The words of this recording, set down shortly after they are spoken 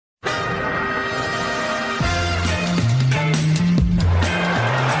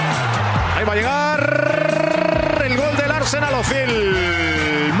Ahí va a llegar el gol del Arsenal.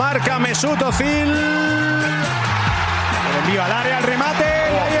 Özil. Marca Mesut Özil. El envío al área, al remate.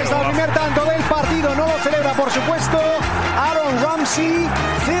 Y ahí está el primer tanto del partido. No lo celebra, por supuesto, Aaron Ramsey.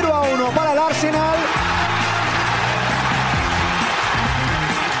 0-1 para el Arsenal.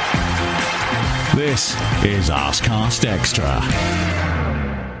 This is Arsecast Extra.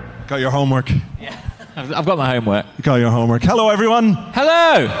 Got your homework? Yeah, I've got my homework. You got your homework. Hello, everyone.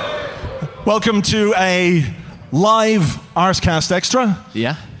 Hello. Welcome to a live Arsecast Extra.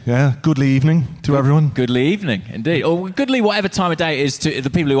 Yeah. Yeah, goodly evening to everyone. Goodly evening, indeed. Or goodly whatever time of day it is to the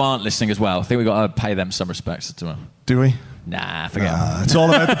people who aren't listening as well. I think we've got to pay them some respects tomorrow. Do we? Nah, forget it. It's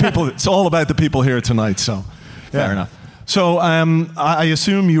all about the people. It's all about the people here tonight. So, Fair enough. So, I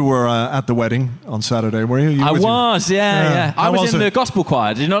assume you were at the wedding on Saturday, were you? I was, yeah. I was in the gospel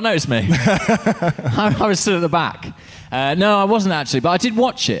choir. Did you not notice me? I was stood at the back. No, I wasn't actually, but I did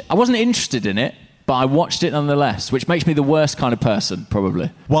watch it. I wasn't interested in it, but I watched it nonetheless, which makes me the worst kind of person, probably.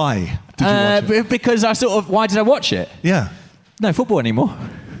 Why did you watch it? Because why did I watch it? Yeah. No football anymore.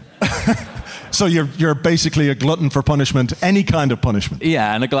 So you're basically a glutton for punishment, any kind of punishment.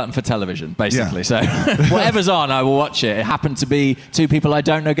 Yeah, and a glutton for television, basically. Yeah. So whatever's on, I will watch it. It happened to be two people I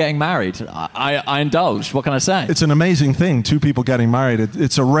don't know getting married. I indulged. What can I say? It's an amazing thing, two people getting married.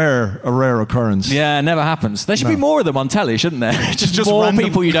 It's a rare occurrence. Yeah, it never happens. There should be more of them on telly, shouldn't there? just more random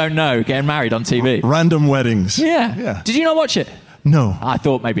people you don't know getting married on TV. Random weddings. Yeah. Did you not watch it? No. I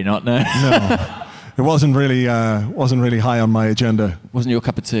thought maybe not, no. No. It wasn't really high on my agenda. Wasn't your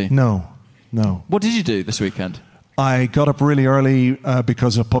cup of tea? No. What did you do this weekend? I got up really early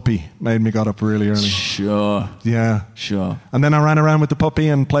because a puppy made me get up really early. Sure. Yeah. Sure. And then I ran around with the puppy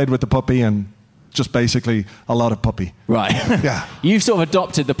and played with the puppy and just basically a lot of puppy. Right. Yeah. You've sort of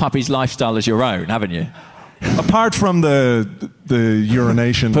adopted the puppy's lifestyle as your own, haven't you? Apart from the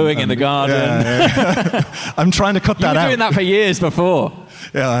urination. Pooing in the garden. Yeah. I'm trying to cut that out. You were doing that for years before.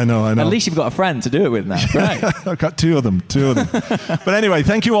 Yeah, I know. At least you've got a friend to do it with now. Right. I've got two of them. But anyway,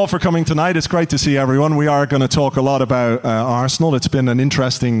 thank you all for coming tonight. It's great to see everyone. We are going to talk a lot about Arsenal. It's been an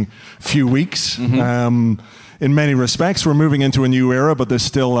interesting few weeks. Mm-hmm. In many respects, we're moving into a new era, but there's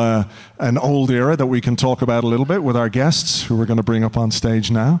still an old era that we can talk about a little bit with our guests, who we're going to bring up on stage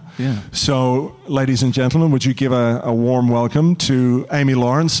now. Yeah. So, ladies and gentlemen, would you give a warm welcome to Amy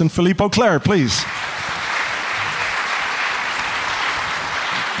Lawrence and Philippe Auclair, please?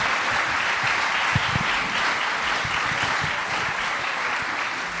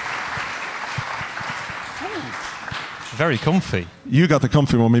 Very comfy. You got the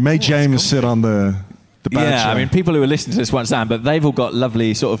comfy one. We made James sit on the bad chair. I mean, people who are listening to this won't understand, but they've all got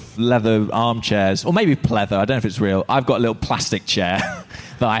lovely sort of leather armchairs, or maybe pleather. I don't know if it's real. I've got a little plastic chair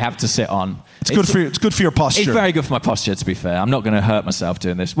that I have to sit on. It's good for your posture. It's very good for my posture, to be fair. I'm not going to hurt myself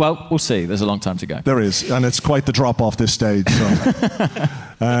doing this. Well, we'll see. There's a long time to go. There is, and it's quite the drop off this stage.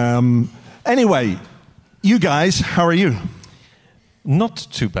 So. Anyway, you guys, how are you? Not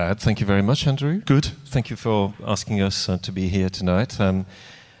too bad, thank you very much, Andrew. Good. Thank you for asking us to be here tonight.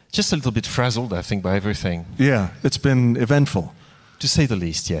 Just a little bit frazzled, I think, by everything. Yeah, it's been eventful. To say the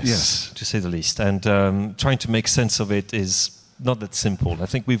least, yes. Yes. To say the least. And trying to make sense of it is not that simple. I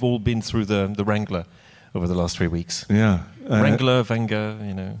think we've all been through the Wrangler over the last 3 weeks. Yeah. Wrangler, Wenger,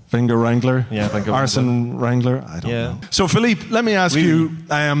 you know. Wenger Wrangler? Yeah, Wenger Arsene Wrangler? I don't know. So, Philippe, let me ask you,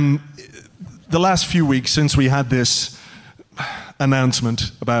 the last few weeks since we had this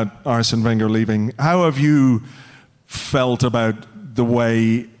announcement about Arsene Wenger leaving, how have you felt about the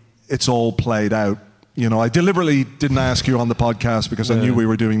way it's all played out? You know, I deliberately didn't ask you on the podcast because I knew we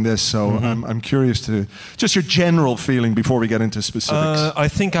were doing this, so I'm curious to just your general feeling before we get into specifics. I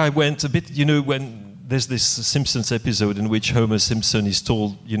think I went a bit, you know, when there's this Simpsons episode in which Homer Simpson is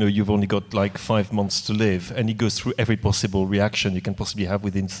told, you know, you've only got like 5 months to live, and he goes through every possible reaction you can possibly have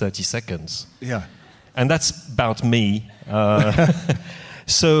within 30 seconds. Yeah. And that's about me.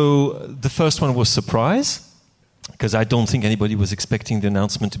 So the first one was surprise, because I don't think anybody was expecting the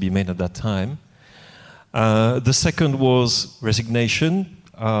announcement to be made at that time. The second was resignation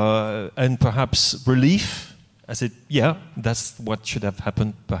and perhaps relief. I said, yeah, that's what should have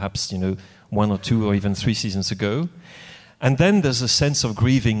happened perhaps, you know, 1 or 2 or even 3 seasons ago. And then there's a sense of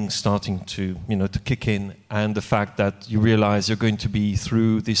grieving starting to, you know, to kick in, and the fact that you realize you're going to be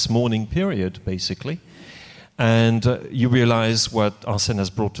through this mourning period, basically. And you realize what Arsene has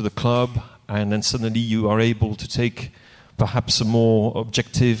brought to the club, and then suddenly you are able to take perhaps a more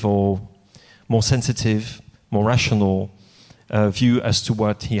objective or more sensitive, more rational view as to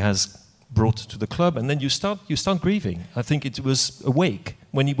what he has brought to the club, and then you start grieving. I think it was a wake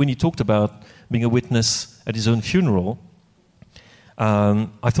when he talked about being a witness at his own funeral.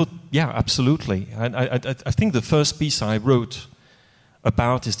 I thought, yeah, absolutely. And I think the first piece I wrote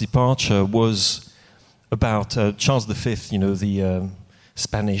about his departure was about Charles V, the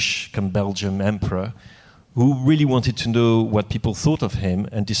Spanish come Belgium emperor, who really wanted to know what people thought of him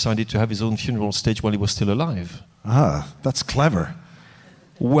and decided to have his own funeral staged while he was still alive. Ah, that's clever.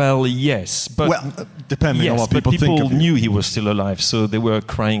 Well, yes, but depending on what people think of people knew he was still alive, so they were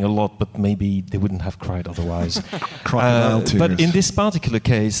crying a lot, but maybe they wouldn't have cried otherwise. But in this particular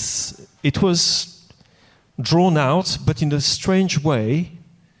case, it was drawn out, but in a strange way.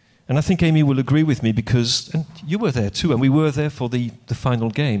 And I think Amy will agree with me because, and you were there too, and we were there for the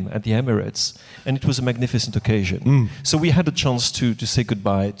final game at the Emirates, and it was a magnificent occasion. So we had a chance to say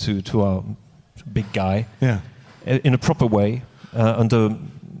goodbye to our big guy in a proper way. Under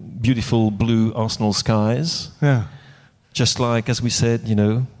beautiful blue Arsenal skies. Yeah. Just like, as we said,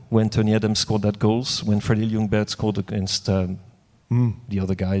 when Tony Adams scored that goals, when Freddie Ljungberg scored against the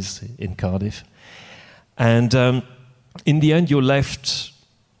other guys in Cardiff. And in the end, you're left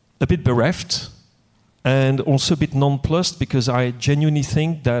a bit bereft and also a bit nonplussed, because I genuinely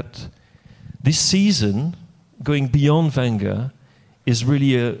think that this season, going beyond Wenger, is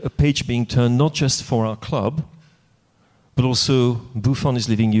really a page being turned not just for our club, but also Buffon is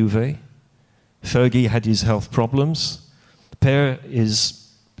leaving Juve, Fergie had his health problems, Per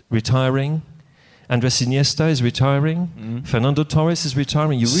is retiring, Andres Iniesta is retiring, Fernando Torres is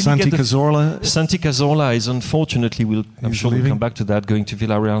retiring. You really Santi Cazorla. Santi Cazorla is unfortunately, I'm sure we'll come back to that, going to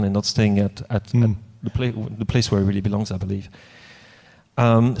Villarreal and not staying at the place where he really belongs, I believe.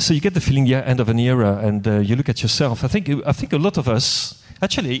 So you get the feeling, end of an era, and you look at yourself. I think a lot of us,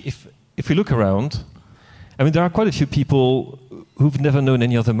 actually, if we look around, I mean, there are quite a few people who've never known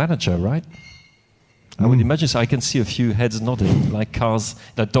any other manager, right? I would imagine, so I can see a few heads nodding, like dogs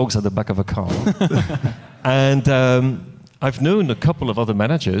at the back of a car. And I've known a couple of other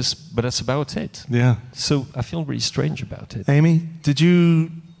managers, but that's about it. Yeah. So I feel really strange about it. Amy, did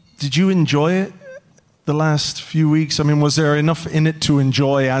you enjoy it the last few weeks? I mean, was there enough in it to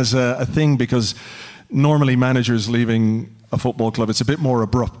enjoy as a thing? Because normally managers leaving a football club, it's a bit more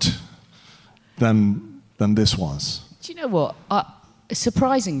abrupt than this was. Do you know what?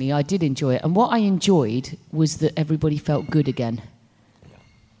 Surprisingly, I did enjoy it. And what I enjoyed was that everybody felt good again.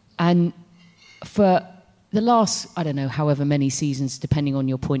 And for the last, I don't know, however many seasons, depending on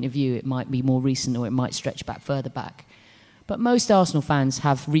your point of view, it might be more recent or it might stretch back further back. But most Arsenal fans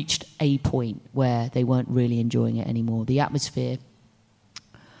have reached a point where they weren't really enjoying it anymore. The atmosphere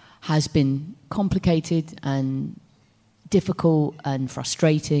has been complicated and difficult and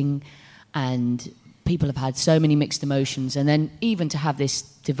frustrating, and people have had so many mixed emotions, and then even to have this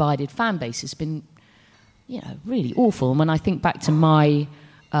divided fan base has been, really awful. And when I think back to my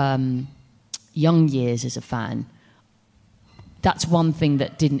young years as a fan, that's one thing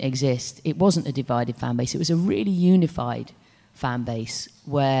that didn't exist. It wasn't a divided fan base. It was a really unified fan base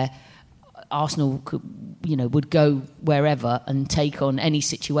where Arsenal could, would go wherever and take on any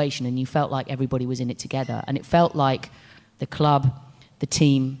situation, and you felt like everybody was in it together. And it felt like the club, the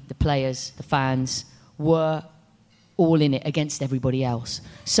team, the players, the fans were all in it against everybody else.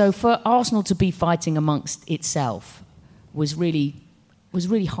 So for Arsenal to be fighting amongst itself was really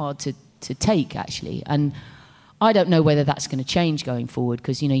hard to take, actually. And I don't know whether that's going to change going forward,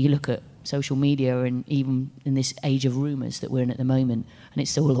 because, you look at social media and even in this age of rumours that we're in at the moment, and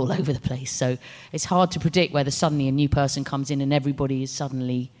it's all over the place. So it's hard to predict whether suddenly a new person comes in and everybody is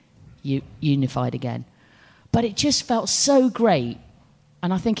suddenly unified again. But it just felt so great.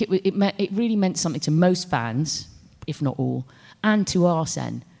 And I think it really meant something to most fans, if not all, and to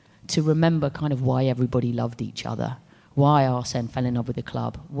Arsene, to remember kind of why everybody loved each other, why Arsene fell in love with the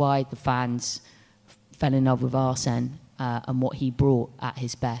club, why the fans fell in love with Arsene and what he brought at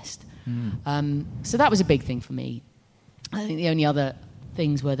his best. So that was a big thing for me. I think the only other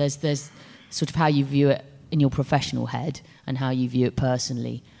things were there's sort of how you view it in your professional head and how you view it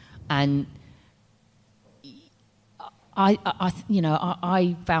personally. And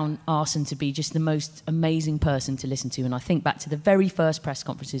I found Arsene to be just the most amazing person to listen to. And I think back to the very first press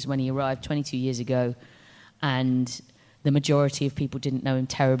conferences when he arrived 22 years ago, and the majority of people didn't know him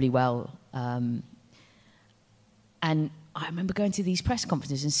terribly well. And I remember going to these press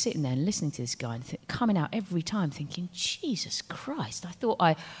conferences and sitting there and listening to this guy and coming out every time thinking, Jesus Christ, I thought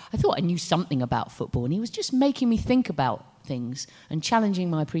I knew something about football. And he was just making me think about things and challenging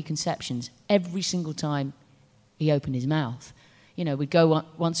my preconceptions every single time he opened his mouth. We'd go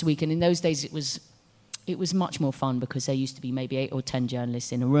once a week, and in those days it was it was much more fun because there used to be maybe 8 or 10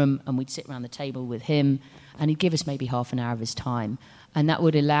 journalists in a room, and we'd sit around the table with him, and he'd give us maybe half an hour of his time. And that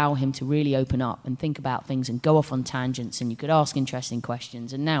would allow him to really open up and think about things and go off on tangents, and you could ask interesting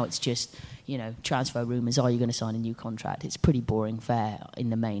questions. And now it's just, transfer rumours, are you going to sign a new contract? It's pretty boring fare in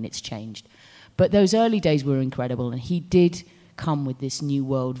the main, it's changed. But those early days were incredible, and he did come with this new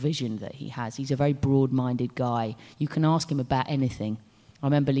world vision that he has. He's a very broad-minded guy. You can ask him about anything. I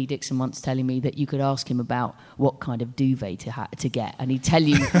remember Lee Dixon once telling me that you could ask him about what kind of duvet to get, and he'd tell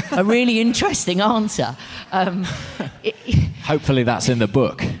you a really interesting answer. Hopefully that's in the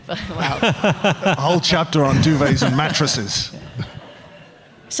book. Well, a whole chapter on duvets and mattresses.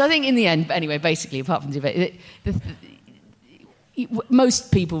 So I think in the end, anyway, basically, apart from duvet,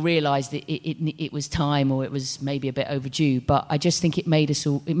 most people realised that it was time, or it was maybe a bit overdue. But I just think it made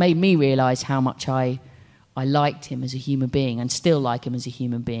me realise how much I liked him as a human being, and still like him as a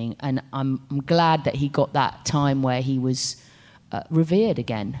human being. And I'm glad that he got that time where he was revered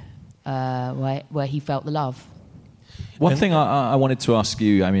again, where he felt the love. One thing I wanted to ask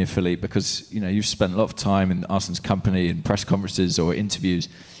you, Amy and Philippe, because you've spent a lot of time in Arsene's company in press conferences or interviews,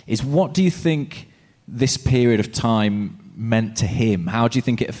 is what do you think this period of time meant to him? How do you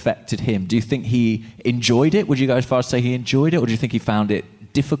think it affected him? Do you think he enjoyed it? Would you go as far as say he enjoyed it, or do you think he found it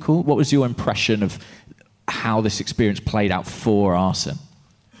difficult? What was your impression of how this experience played out for Arsene?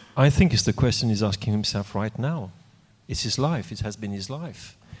 I think it's the question he's asking himself right now. It's his life. It has been his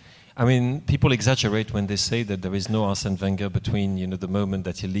life. I mean, people exaggerate when they say that there is no Arsene Wenger between, the moment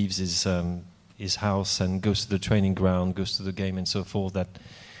that he leaves his house and goes to the training ground, goes to the game and so forth, that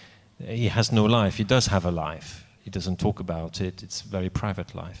he has no life. He does have a life. He doesn't talk about it. It's a very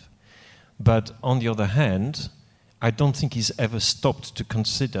private life. But on the other hand, I don't think he's ever stopped to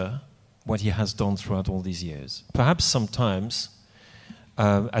consider what he has done throughout all these years. Perhaps sometimes,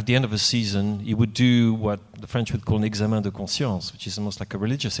 at the end of a season, he would do what the French would call an examen de conscience, which is almost like a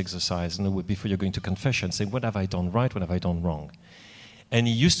religious exercise, before you're going to confession, saying, what have I done right, what have I done wrong? And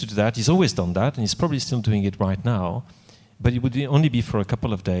he used to do that, he's always done that, and he's probably still doing it right now, but it would only be for a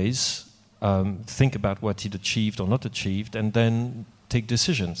couple of days, think about what he'd achieved or not achieved, and then take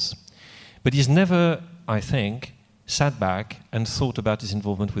decisions. But he's never, I think, sat back and thought about his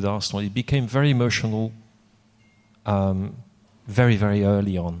involvement with Arsenal. He became very emotional very, very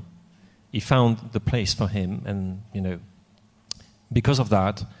early on. He found the place for him, and, because of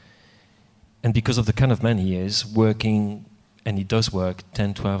that, and because of the kind of man he is, working, and he does work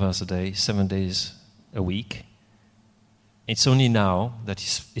 10, 12 hours a day, 7 days a week, it's only now that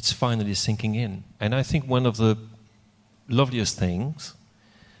it's finally sinking in. And I think one of the loveliest things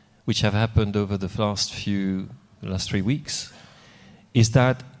which have happened over the last 3 weeks, is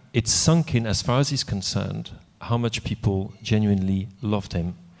that it's sunk in, as far as he's concerned, how much people genuinely loved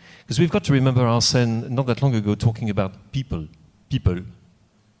him. Because we've got to remember Arsene, not that long ago, talking about people,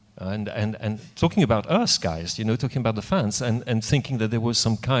 and talking about us guys, talking about the fans, and thinking that there was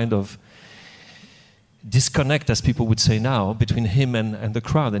some kind of disconnect, as people would say now, between him and the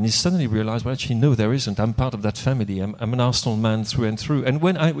crowd. And he suddenly realized, well, actually, no, there isn't. I'm part of that family. I'm an Arsenal man through and through. And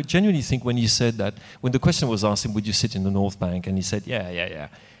when I genuinely think when he said that, when the question was asked him, would you sit in the North Bank? And he said, yeah.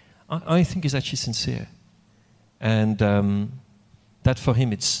 I think he's actually sincere. And that for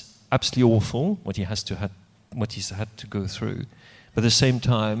him, it's absolutely awful, what he's had to go through. But at the same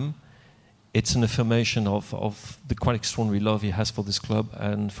time, it's an affirmation of the quite extraordinary love he has for this club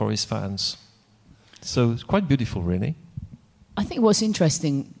and for his fans. So it's quite beautiful, really. I think what's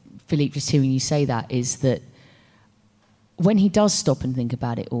interesting, Philippe, just hearing you say that, is that when he does stop and think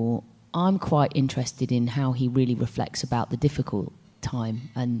about it all, I'm quite interested in how he really reflects about the difficult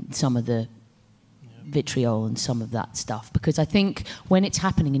time and some of the vitriol and some of that stuff. Because I think when it's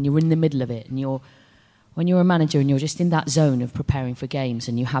happening and you're in the middle of it, and when you're a manager and you're just in that zone of preparing for games,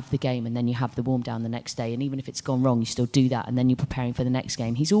 and you have the game and then you have the warm down the next day, and even if it's gone wrong, you still do that, and then you're preparing for the next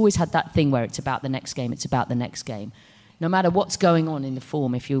game. He's always had that thing where it's about the next game, it's about the next game. No matter what's going on in the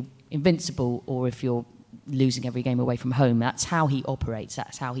form, if you're invincible or if you're losing every game away from home, that's how he operates,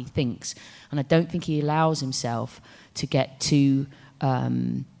 that's how he thinks. And I don't think he allows himself to get too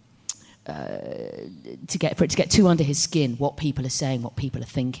to get too under his skin, what people are saying, what people are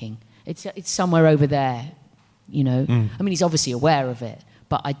thinking. It's somewhere over there, I mean, he's obviously aware of it,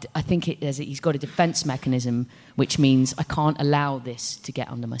 but I think he's got a defence mechanism, which means I can't allow this to get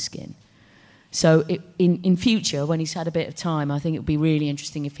under my skin. So in future, when he's had a bit of time, I think it would be really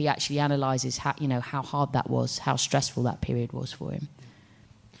interesting if he actually analyses how hard that was, how stressful that period was for him.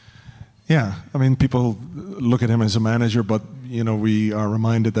 Yeah, I mean, people look at him as a manager, but we are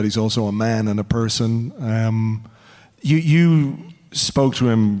reminded that he's also a man and a person. spoke to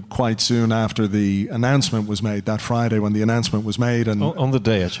him quite soon after the announcement was made, that Friday when the announcement was made. And on the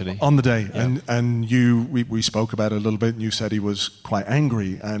day, actually. On the day. Yeah. And we spoke about it a little bit, and you said he was quite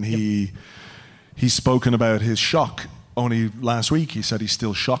angry, and he's spoken about his shock only last week. He said he's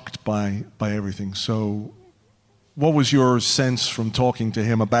still shocked by everything. So what was your sense from talking to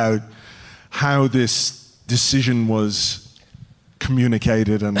him about how this decision was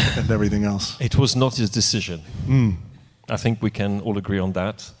communicated and everything else? It was not his decision. I think we can all agree on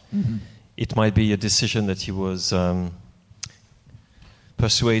that. Mm-hmm. It might be a decision that he was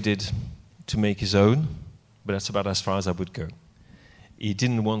persuaded to make his own, but that's about as far as I would go. He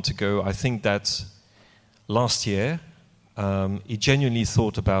didn't want to go. I think that last year, he genuinely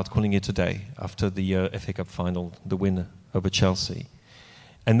thought about calling it a day after the FA Cup final, the win over Chelsea.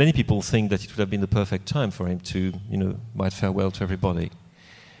 And many people think that it would have been the perfect time for him to, bid farewell to everybody.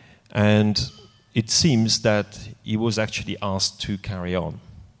 And it seems that he was actually asked to carry on,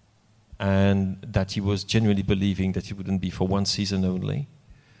 and that he was genuinely believing that it wouldn't be for one season only,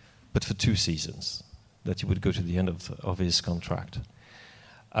 but for 2 seasons, that he would go to the end of his contract.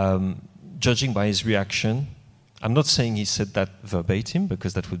 Judging by his reaction, I'm not saying he said that verbatim,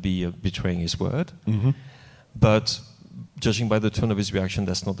 because that would be betraying his word, but judging by the tone of his reaction,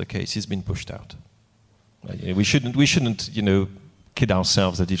 that's not the case. He's been pushed out. We shouldn't, kid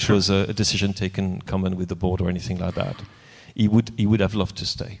ourselves that it was a decision taken common with the board or anything like that. He would have loved to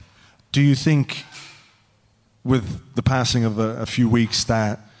stay. Do you think, with the passing of a few weeks,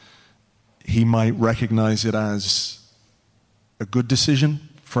 that he might recognize it as a good decision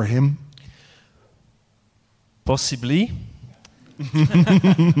for him? Possibly.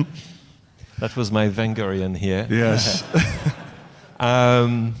 That was my Wengerian here. Yes.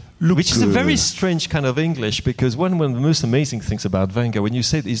 Which is a very strange kind of English, because one of the most amazing things about Wenger, when you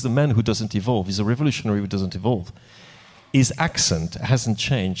say he's the man who doesn't evolve, he's a revolutionary who doesn't evolve, his accent hasn't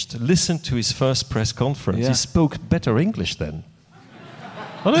changed. Listen to his first press conference. Yeah. He spoke better English then.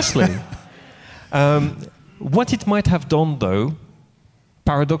 Honestly. What it might have done, though,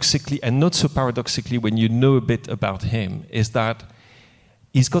 paradoxically, and not so paradoxically when you know a bit about him, is that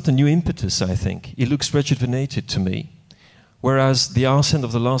he's got a new impetus, I think. He looks rejuvenated to me. Whereas the Arsene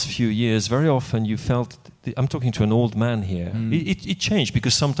of the last few years, very often you felt, I'm talking to an old man here, it changed,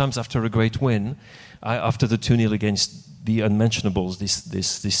 because sometimes after a great win, after the 2-0 against the unmentionables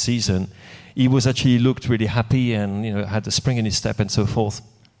this season, he was actually looked really happy and had a spring in his step and so forth.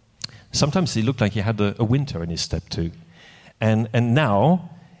 Sometimes he looked like he had a winter in his step too. And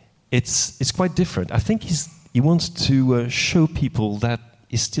now it's quite different. I think he wants to show people that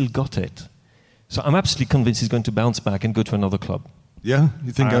he's still got it. So I'm absolutely convinced he's going to bounce back and go to another club. Yeah,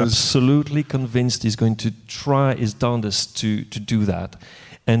 you think? I'm absolutely convinced he's going to try his darndest to do that,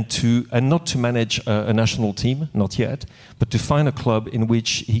 and not to manage a national team, not yet, but to find a club in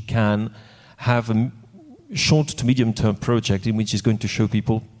which he can have a short to medium term project in which he's going to show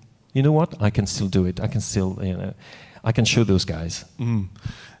people, you know what, I can still do it. I can still, I can show those guys.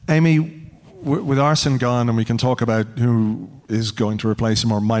 Amy, with Arsene gone, and we can talk about who is going to replace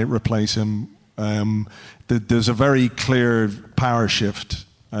him or might replace him. There's a very clear power shift,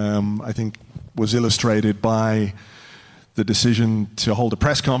 I think, was illustrated by the decision to hold a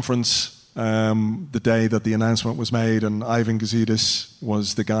press conference the day that the announcement was made, and Ivan Gazidis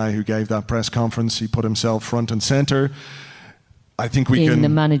was the guy who gave that press conference. He put himself front and centre. I think we can... In the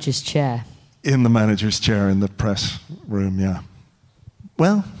manager's chair. In the manager's chair in the press room, yeah.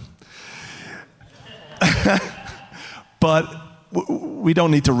 Well... but... we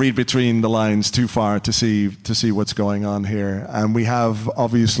don't need to read between the lines too far to see what's going on here. And we have,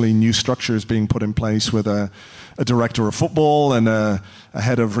 obviously, new structures being put in place with a director of football and a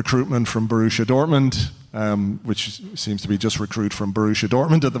head of recruitment from Borussia Dortmund, which seems to be just recruit from Borussia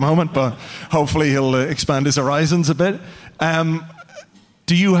Dortmund at the moment, but hopefully he'll expand his horizons a bit.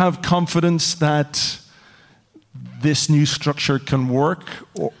 Do you have confidence that this new structure can work?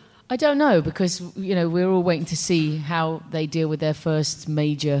 I don't know, because we're all waiting to see how they deal with their first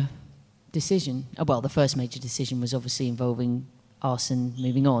major decision. Well, the first major decision was obviously involving Arsene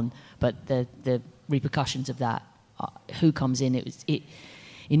moving on, but the repercussions of that, who comes in, it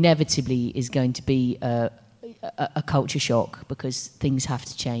inevitably is going to be a culture shock, because things have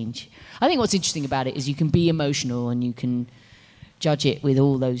to change. I think what's interesting about it is you can be emotional and you can judge it with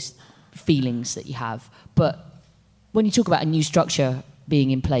all those feelings that you have, but when you talk about a new structure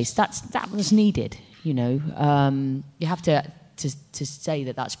being in place, that was needed. You have to say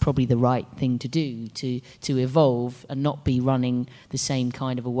that that's probably the right thing to do, to evolve and not be running the same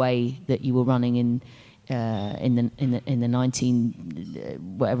kind of a way that you were running in in the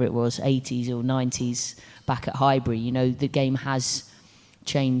 80s or 90s back at Highbury. You know, the game has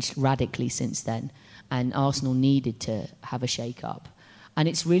changed radically since then, and Arsenal needed to have a shake-up, and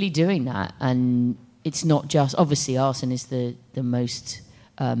it's really doing that. And it's not just, obviously Arsene is the most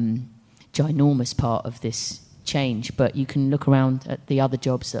ginormous part of this change, but you can look around at the other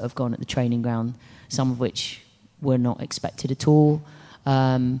jobs that have gone at the training ground, some of which were not expected at all.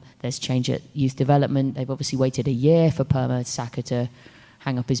 There's change at youth development. They've obviously waited a year for Per Mertesacker to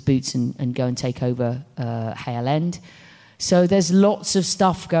hang up his boots and go and take over Hale End. So there's lots of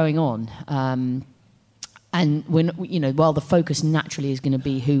stuff going on. And when, you know, while the focus naturally is going to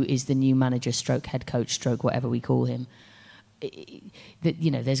be who is the new manager, stroke head coach, stroke whatever we call him,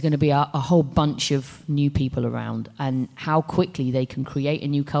 you know, there's going to be a whole bunch of new people around, and how quickly they can create a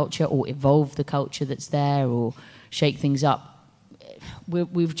new culture or evolve the culture that's there or shake things up.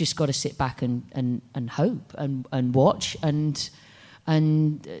 We've just got to sit back and hope and watch and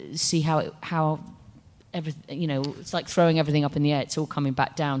see how everything, you know, it's like throwing everything up in the air. It's all coming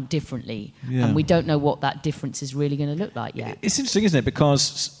back down differently, and we don't know what that difference is really going to look like yet. It's interesting, isn't it?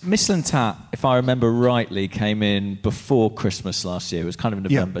 Because Mislintat, if I remember rightly, came in before Christmas last year. It was kind of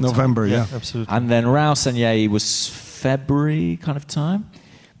November. Yeah, November, time. yeah, absolutely. And then Raul Sanllehi was February kind of time.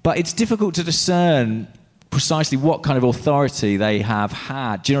 But it's difficult to discern precisely what kind of authority they have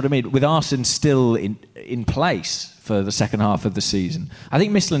had. Do you know what I mean? With Arsene still in place for the second half of the season, I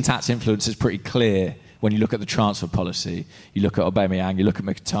think Mislintat's influence is pretty clear. When you look at the transfer policy, you look at Aubameyang, you look at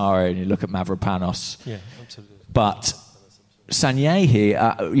Mkhitaryan, and you look at Mavropanos. Yeah, absolutely. But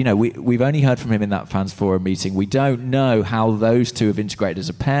Sanllehi, you know, we've only heard from him in that fans forum meeting. We don't know how those two have integrated as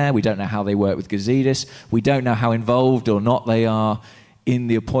a pair. We don't know how they work with Gazidis. We don't know how involved or not they are in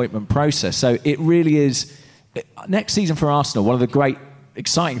the appointment process. So it really is, next season for Arsenal, one of the great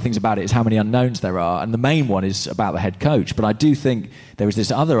exciting things about it is how many unknowns there are, and the main one is about the head coach. But I do think there is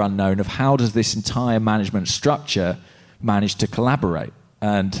this other unknown of how does this entire management structure manage to collaborate,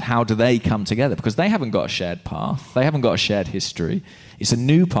 and how do they come together, because they haven't got a shared path, they haven't got a shared history. It's a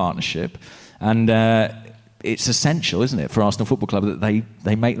new partnership, and it's essential, isn't it, for Arsenal Football Club that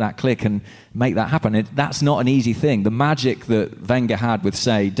they make that click and make that happen. That's not an easy thing. The magic that Wenger had with,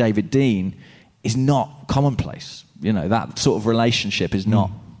 say, David Dein is not commonplace. You know, that sort of relationship is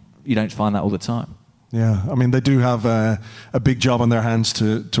not, you don't find that all the time. Yeah, I mean, they do have a big job on their hands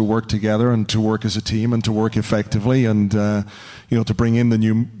to work together and to work as a team and to work effectively, and you know, to bring in the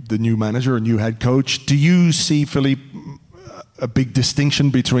new manager, a new head coach. Do you see, Philippe, a big distinction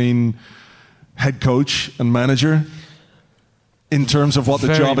between head coach and manager in terms of what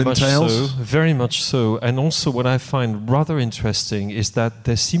the job entails? Very much so. And also what I find rather interesting is that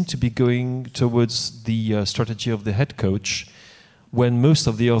they seem to be going towards the strategy of the head coach when most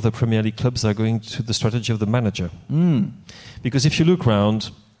of the other Premier League clubs are going to the strategy of the manager. Because if you look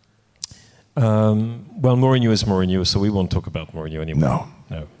around, well, Mourinho is Mourinho, so we won't talk about Mourinho anymore.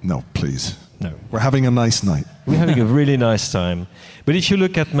 No, please. No. We're having a nice night. We're having a really nice time. But if you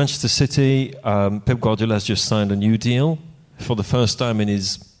look at Manchester City, Pep Guardiola has just signed a new deal. For the first time in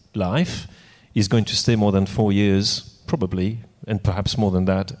his life, he's going to stay more than 4 years, probably, and perhaps more than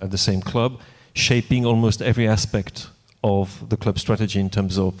that, at the same club, shaping almost every aspect of the club strategy in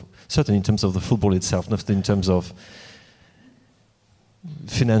terms of, certainly in terms of the football itself, not in terms of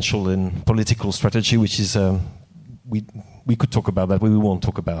financial and political strategy, which is, we could talk about that, but we won't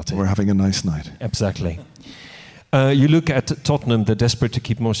talk about it. We're having a nice night. Exactly. You look at Tottenham, they're desperate to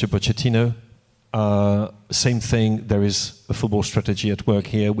keep Mauricio Pochettino. Same thing, there is a football strategy at work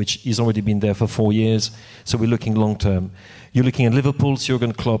here, which has already been there for 4 years, so we're looking long term. You're looking at Liverpool's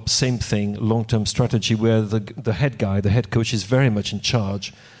Jurgen Klopp, same thing, long-term strategy, where the head guy, the head coach, is very much in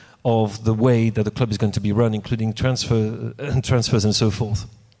charge of the way that the club is going to be run, including transfers and so forth.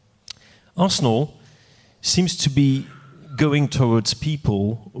 Arsenal seems to be going towards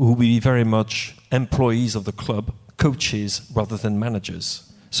people who will be very much employees of the club, coaches rather than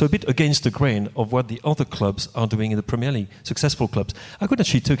managers. So a bit against the grain of what the other clubs are doing in the Premier League, successful clubs. I could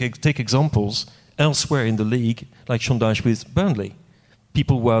actually take examples elsewhere in the league, like Sean Dyche with Burnley.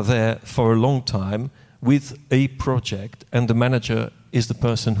 People were there for a long time with a project, and the manager is the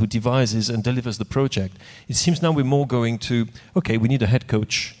person who devises and delivers the project. It seems now we're more going to, okay, we need a head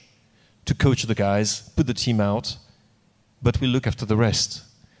coach to coach the guys, put the team out, but we'll look after the rest.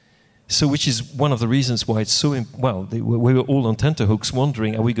 So which is one of the reasons why it's so, we were all on tenterhooks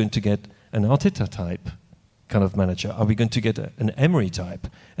wondering, are we going to get an Arteta type kind of manager? Are we going to get an Emery type,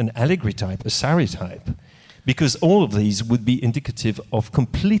 an Allegri type, a Sarri type? Because all of these would be indicative of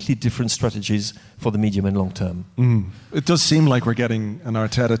completely different strategies for the medium and long term. It does seem like we're getting an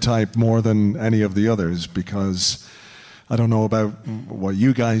Arteta type more than any of the others, because I don't know about what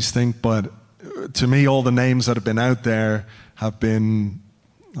you guys think, but to me, all the names that have been out there have been,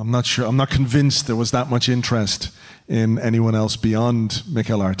 I'm not convinced there was that much interest in anyone else beyond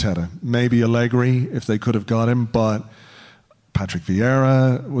Mikel Arteta. Maybe Allegri, if they could have got him, but Patrick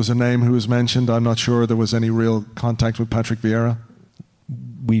Vieira was a name who was mentioned. I'm not sure there was any real contact with Patrick Vieira.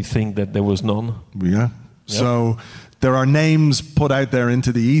 We think that there was none. Yeah. Yep. So there are names put out there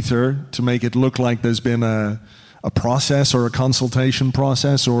into the ether to make it look like there's been a process or a consultation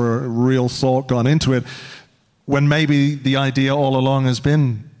process or a real thought gone into it, when maybe the idea all along has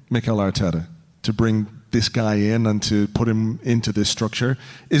been Mikel Arteta to bring this guy in and to put him into this structure.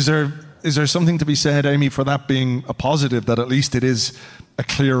 Is there something to be said, Amy, for that being a positive, that at least it is a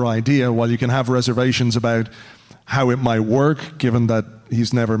clear idea, while you can have reservations about how it might work, given that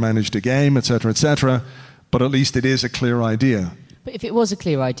he's never managed a game, etc., but at least it is a clear idea? But if it was a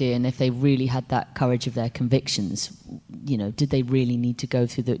clear idea, and if they really had that courage of their convictions, did they really need to go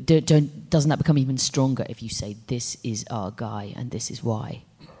through doesn't that become even stronger if you say, this is our guy and this is why?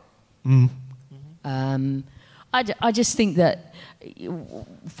 I just think that,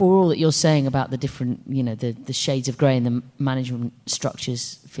 for all that you're saying about the different, the shades of grey in the management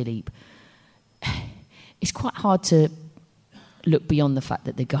structures, Philippe, it's quite hard to look beyond the fact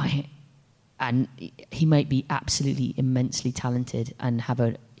that the guy, and he might be absolutely immensely talented and have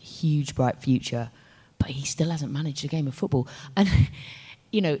a huge, bright future, but he still hasn't managed a game of football. And,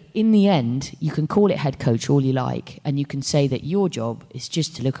 in the end, you can call it head coach all you like, and you can say that your job is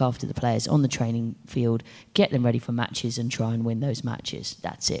just to look after the players on the training field, get them ready for matches and try and win those matches.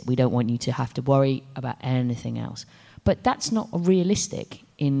 That's it. We don't want you to have to worry about anything else. But that's not realistic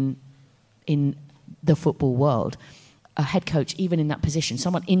in the football world. A head coach, even in that position,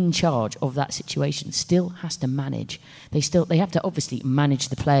 someone in charge of that situation, still has to manage. They have to obviously manage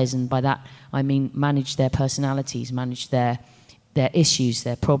the players, and by that I mean manage their personalities, manage their issues,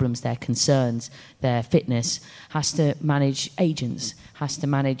 their problems, their concerns, their fitness, has to manage agents, has to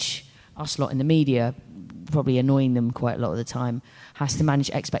manage us lot in the media, probably annoying them quite a lot of the time, has to manage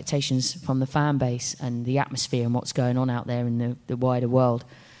expectations from the fan base and the atmosphere and what's going on out there in the wider world.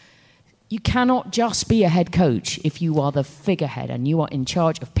 You cannot just be a head coach if you are the figurehead and you are in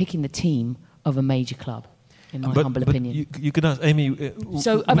charge of picking the team of a major club, in my humble opinion. You could ask Amy.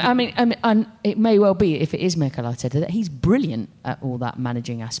 So I mean, and it may well be, if it is Mikel Arteta, that he's brilliant at all that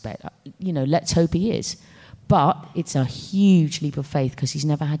managing aspect. Let's hope he is. But it's a huge leap of faith because he's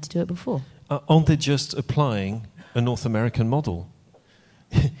never had to do it before. Aren't they just applying a North American model?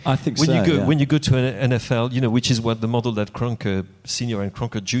 I think When you go to an NFL, which is what the model that Kroenke Senior and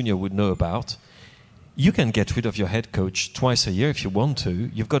Kroenke Junior would know about, you can get rid of your head coach twice a year if you want to.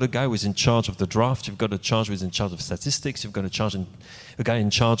 You've got a guy who's in charge of the draft, you've got a guy who's in charge of statistics, you've got a guy in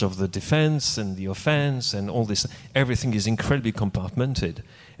charge of the defense and the offense and all this. Everything is incredibly compartmented.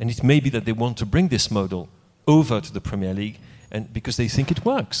 And it may be that they want to bring this model over to the Premier League and because they think it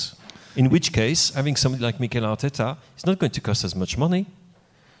works. In which case, having somebody like Mikel Arteta is not going to cost as much money.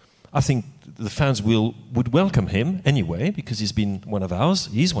 I think the fans would welcome him anyway, because he's been one of ours.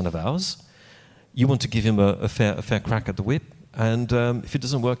 He's one of ours. You want to give him a fair crack at the whip, and if it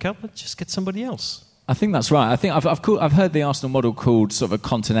doesn't work out, let's just get somebody else. I think that's right. I think I've heard the Arsenal model called sort of a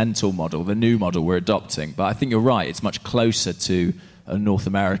continental model, the new model we're adopting. But I think you're right. It's much closer to a North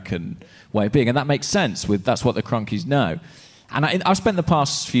American way of being, and that makes sense. That's what the Kroenkes know. And I've spent the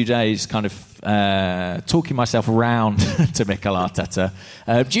past few days kind of talking myself around to Mikel Arteta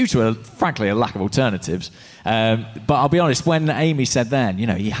due to, frankly, a lack of alternatives. But I'll be honest, when Amy said then,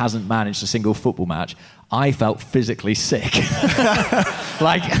 he hasn't managed a single football match, I felt physically sick.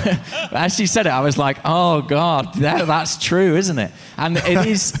 Like, as she said it, I was like, oh, God, that's true, isn't it? And it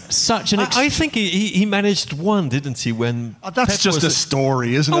is such an... I think he managed one, didn't he, when... that's just a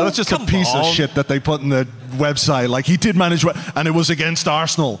story, isn't it? That's just a piece of shit that they put on the website. Like, he did manage one, and it was against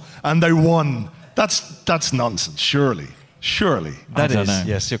Arsenal, and they won. That's nonsense, surely. That is,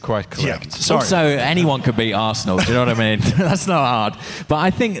 yes, you're quite correct. Yeah, sorry. Also, anyone could beat Arsenal, do you know what I mean? That's not hard. But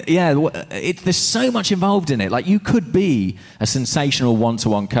I think, there's so much involved in it. Like, you could be a sensational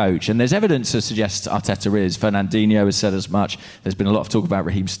one-to-one coach, and there's evidence to suggest Arteta is. Fernandinho has said as much. There's been a lot of talk about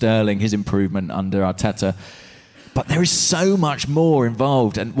Raheem Sterling, his improvement under Arteta. But there is so much more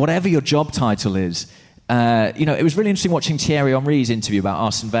involved, and whatever your job title is, it was really interesting watching Thierry Henry's interview about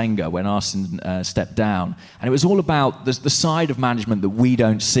Arsene Wenger when Arsene stepped down. And it was all about the side of management that we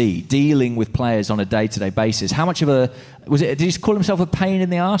don't see, dealing with players on a day-to-day basis. How much of did he call himself a pain in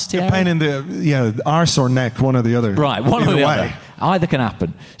the arse, Thierry? A pain in the arse or neck, one or the other. Right, one or the other. Either can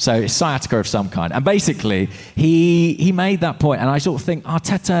happen. So it's sciatica of some kind. And basically, he made that point, and I sort of think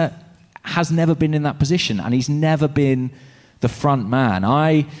Arteta has never been in that position, and he's never been the front man.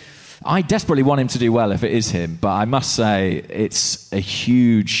 I desperately want him to do well if it is him, but I must say it's a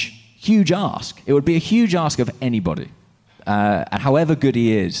huge, huge ask. It would be a huge ask of anybody. And however good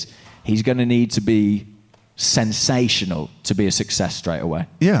he is, he's going to need to be sensational to be a success straight away.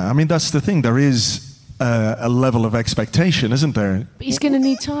 Yeah, I mean, that's the thing. There is a level of expectation, isn't there? But he's going to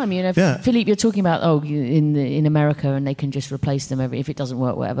need time, you know. Yeah. Philippe, you're talking about in America, and they can just replace them if it doesn't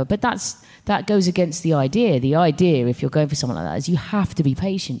work, whatever. But that goes against the idea. The idea, if you're going for someone like that, is you have to be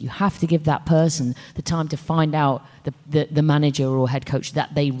patient. You have to give that person the time to find out the manager or head coach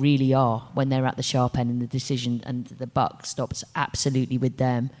that they really are when they're at the sharp end and the decision and the buck stops absolutely with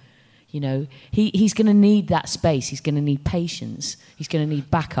them. You know, he's going to need that space. He's going to need patience. He's going to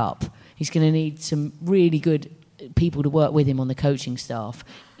need backup. He's going to need some really good people to work with him on the coaching staff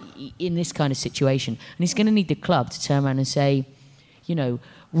in this kind of situation. And he's going to need the club to turn around and say, you know,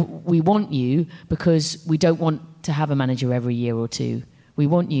 we want you because we don't want to have a manager every year or two. We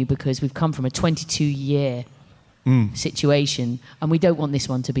want you because we've come from a 22-year situation and we don't want this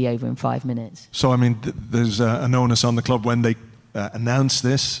one to be over in 5 minutes. So, I mean, there's an onus on the club when they announce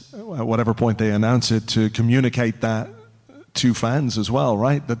this, at whatever point they announce it, to communicate that to fans as well,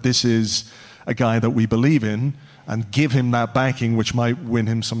 right? That this is a guy that we believe in and give him that backing, which might win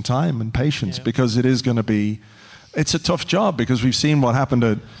him some time and patience, because it is going to be, it's a tough job, because we've seen what happened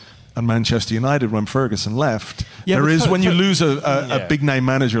at Manchester United when Ferguson left. Yeah, when you lose a big name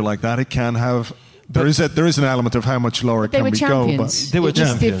manager like that, it can have. There is an element of how much lower can we go. But they were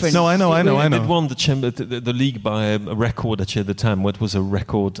champions. No, I know. They won the league by a record actually at the time. What was a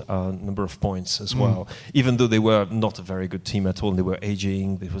record number of points as well. Even though they were not a very good team at all, they were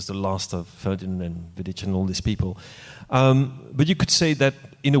aging. It was the last of Ferdinand and Vidic and all these people. But you could say that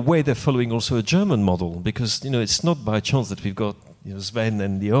in a way they're following also a German model, because it's not by chance that we've got Sven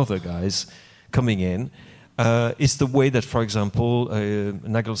and the other guys coming in. It's the way that, for example,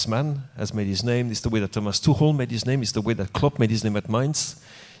 Nagelsmann has made his name. It's the way that Thomas Tuchel made his name. It's the way that Klopp made his name at Mainz.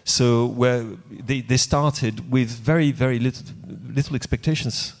 So where they started with very, very little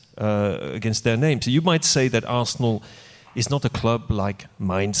expectations against their name. So you might say that Arsenal is not a club like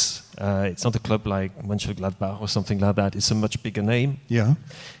Mainz. It's not a club like Mönchengladbach or something like that. It's a much bigger name. Yeah.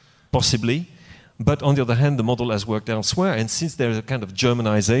 Possibly. But on the other hand, the model has worked elsewhere. And since there is a kind of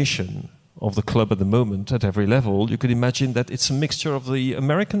Germanization of the club at the moment at every level, you could imagine that it's a mixture of the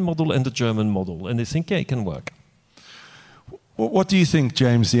American model and the German model, and they think, it can work. What do you think,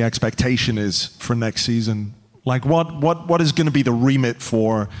 James, the expectation is for next season? Like, what is going to be the remit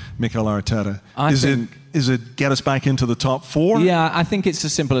for Mikel Arteta? Is it get us back into the top four? Yeah, I think it's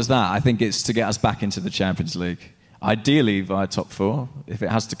as simple as that. I think it's to get us back into the Champions League. Ideally via top four, if it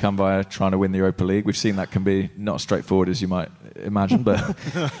has to come via trying to win the Europa League. We've seen that can be not as straightforward as you might imagine, but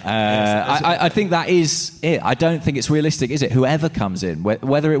I think that is it. I don't think it's realistic, is it? Whoever comes in,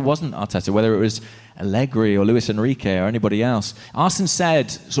 whether it wasn't Arteta, whether it was Allegri or Luis Enrique or anybody else. Arsene said,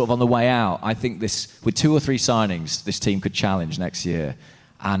 sort of on the way out, I think this, with 2 or 3 signings, this team could challenge next year.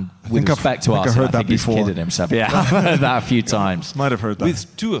 And with respect to Arsene, I think he's kidded himself. Yeah, I've heard that a few times. Might have heard that.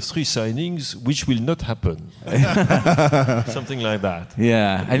 With 2 or 3 signings, which will not happen. Something like that.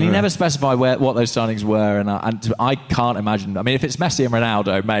 Yeah, and he never specified what those signings were, and I can't imagine. I mean, if it's Messi and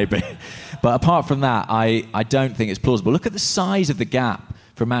Ronaldo, maybe. But apart from that, I don't think it's plausible. Look at the size of the gap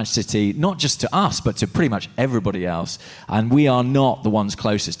from Manchester City, not just to us, but to pretty much everybody else. And we are not the ones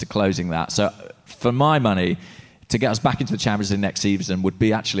closest to closing that. So, for my money, to get us back into the Champions League next season would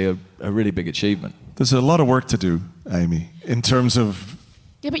be actually a really big achievement. There's a lot of work to do, Amy, in terms of...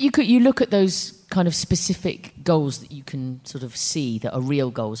 Yeah, but you look at those kind of specific goals that you can sort of see that are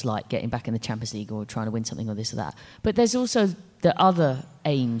real goals, like getting back in the Champions League or trying to win something or this or that. But there's also the other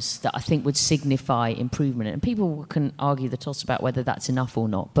aims that I think would signify improvement. And people can argue the toss about whether that's enough or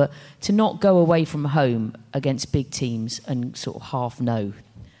not. But to not go away from home against big teams and sort of half know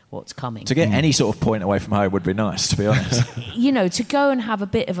what's coming. To get any sort of point away from home would be nice, to be honest. To go and have a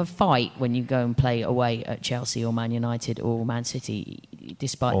bit of a fight when you go and play away at Chelsea or Man United or Man City,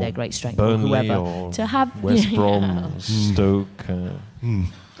 despite their great strength, Burnley or whoever. Or to have West Brom, Stoke.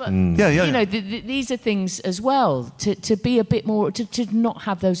 But, these are things as well, to be a bit more, to not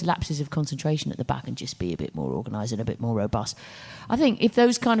have those lapses of concentration at the back and just be a bit more organised and a bit more robust. I think if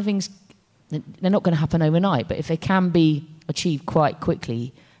those kind of things they're not going to happen overnight. But if they can be achieved quite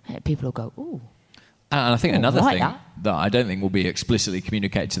quickly, people will go, ooh. And I think another thing that I don't think will be explicitly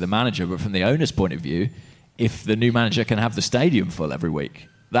communicated to the manager, but from the owner's point of view, if the new manager can have the stadium full every week,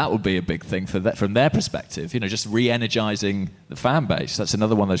 that would be a big thing from their perspective. Just re-energising the fan base. That's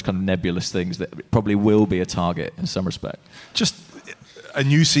another one of those kind of nebulous things that probably will be a target in some respect. Just a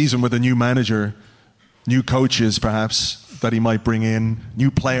new season with a new manager, new coaches perhaps that he might bring in,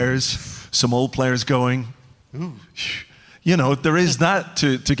 new players, some old players going. Ooh. There is that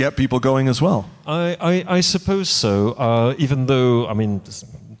to get people going as well. I suppose so. Even though,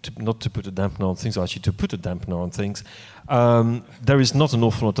 not to put a dampener on things, or actually to put a dampener on things, there is not an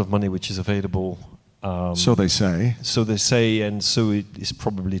awful lot of money which is available. So they say. So they say, and so it is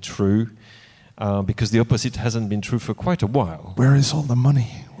probably true, because the opposite hasn't been true for quite a while. Where is all the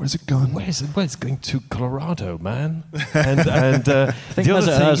money? Where's it gone? Where is it? Well, it's going to Colorado, man. And I think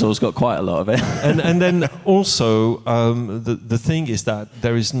Ozil's got quite a lot of it. and then also the thing is that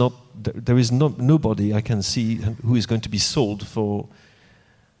there is nobody I can see who is going to be sold for.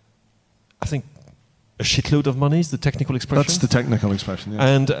 I think a shitload of money is the technical expression. That's the technical expression. Yeah.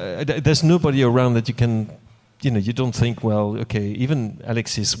 And there's nobody around that you can. You don't think, well, okay, even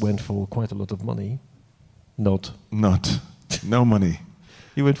Alexis went for quite a lot of money. No money.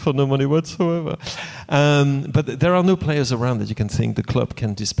 He went for no money whatsoever. But there are no players around that you can think the club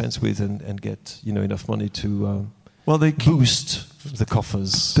can dispense with and get enough money to boost the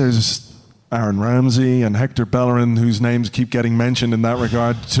coffers. There's Aaron Ramsey and Hector Bellerin, whose names keep getting mentioned in that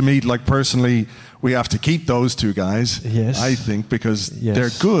regard. To me, personally, we have to keep those two guys, yes. I think, because they're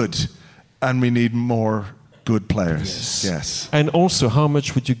good and we need more good players. Yes. And also, how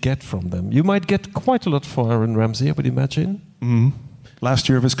much would you get from them? You might get quite a lot for Aaron Ramsey, I would imagine. Mm-hmm. Last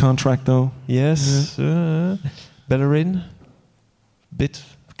year of his contract, though. Yes. Bellerin, bit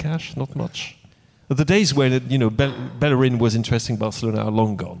of cash, not much. The days when Bellerin was interesting Barcelona are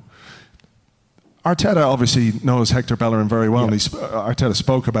long gone. Arteta obviously knows Hector Bellerin very well. Yeah. And Arteta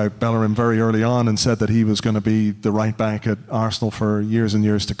spoke about Bellerin very early on and said that he was going to be the right back at Arsenal for years and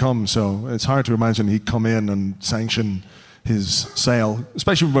years to come. So it's hard to imagine he'd come in and sanction his sale,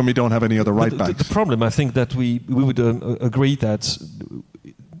 especially when we don't have any other right backs. The problem, I think, that we would agree that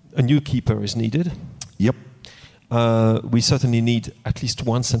a new keeper is needed. Yep. We certainly need at least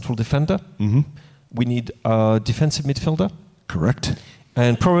one central defender. Mm-hmm. We need a defensive midfielder. Correct.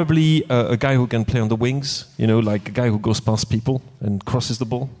 And probably a guy who can play on the wings, like a guy who goes past people and crosses the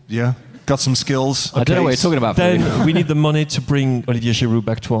ball. Yeah, got some skills. I don't know what you're talking about. Then we need the money to bring Olivier Giroud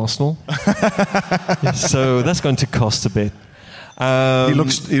back to Arsenal. So that's going to cost a bit.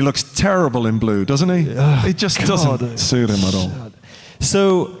 He looks terrible in blue, doesn't he? It just doesn't suit him at all.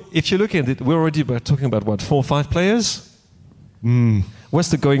 So if you look at it, we're already talking about, 4 or 5 players? What's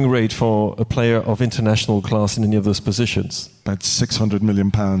the going rate for a player of international class in any of those positions? About £600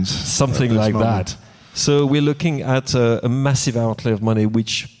 million. Something like that. So we're looking at a massive outlay of money,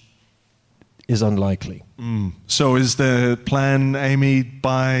 which is unlikely. So is the plan, Amy,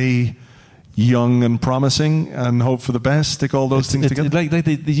 buy young and promising and hope for the best, stick all those things together? Like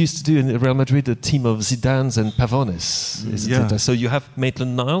they used to do in Real Madrid, a team of Zidanes and Pavones. Isn't it? So you have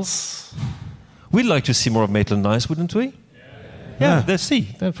Maitland-Niles. We'd like to see more of Maitland-Niles, wouldn't we? Yeah, let's see.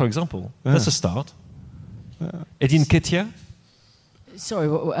 For example, that's a start. Edin Ketia. Sorry,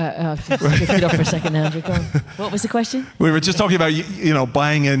 lift it off for a second, Andrew. Go on. What was the question? We were just talking about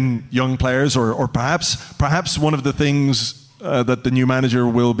buying in young players, or perhaps one of the things that the new manager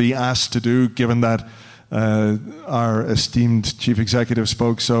will be asked to do, given that our esteemed chief executive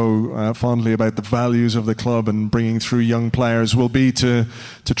spoke so fondly about the values of the club and bringing through young players, will be to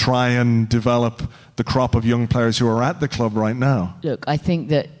try and develop the crop of young players who are at the club right now. Look, I think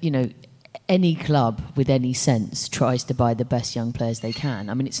that, any club with any sense tries to buy the best young players they can.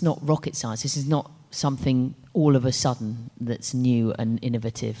 I mean, it's not rocket science. This is not something all of a sudden that's new and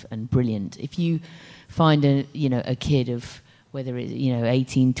innovative and brilliant. If you find a kid of whether it's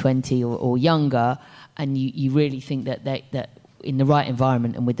 18, 20 or younger, and you really think that in the right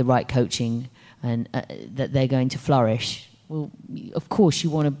environment and with the right coaching and that they're going to flourish, well, of course you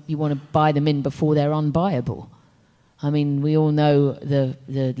want to buy them in before they're unbuyable. I mean, we all know the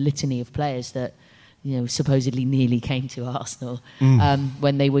litany of players that supposedly nearly came to Arsenal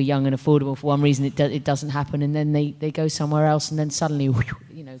when they were young and affordable. For one reason, it doesn't happen, and then they go somewhere else, and then suddenly,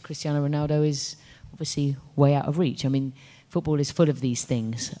 Cristiano Ronaldo is obviously way out of reach. I mean, football is full of these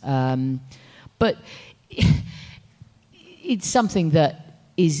things, but it's something that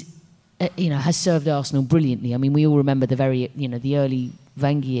is has served Arsenal brilliantly. I mean, we all remember the early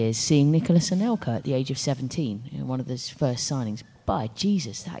Wenger years, seeing Nicolas Anelka at the age of 17, one of his first signings, by,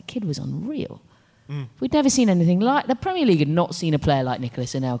 Jesus, that kid was unreal. We'd never seen anything like... The Premier League had not seen a player like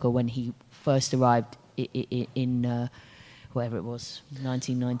Nicolas Anelka when he first arrived in whatever it was,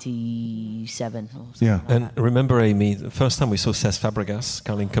 1997 or something like and that. remember, Amy, the first time we saw Cesc Fabregas,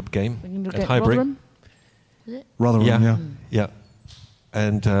 Carling Cup game at Highbury. Rotherham? Was it? Rotherham, yeah.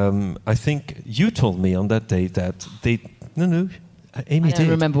 And I think you told me on that day that Amy I did. don't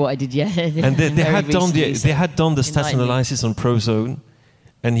remember what I did yet. And they had done the stats Enlighten me. analysis on Prozone,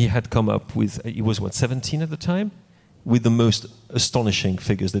 and he had come up with, he was 17 at the time, with the most astonishing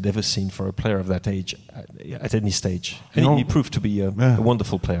figures they'd ever seen for a player of that age at any stage. And he proved to be a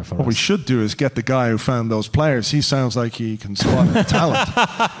wonderul player for us. What we should do is get the guy who found those players. He sounds like he can spot talent.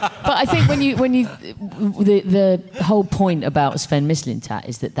 But I think the whole point about Sven Mislintat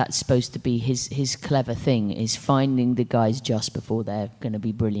is that's supposed to be his clever thing, is finding the guys just before they're going to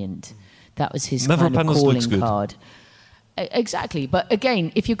be brilliant. That was his kind of calling card. Exactly. But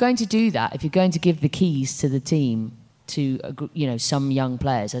again, if you're going to do that, if you're going to give the keys to the team to some young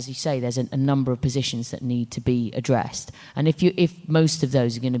players, as you say, there's a number of positions that need to be addressed, and if most of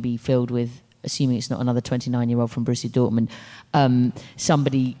those are going to be filled with, assuming it's not another 29-year-old from Borussia Dortmund,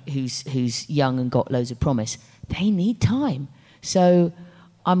 somebody who's young and got loads of promise, they need time. So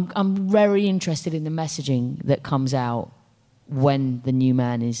I'm very interested in the messaging that comes out when the new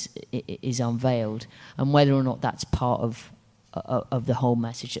man is unveiled, and whether or not that's part of the whole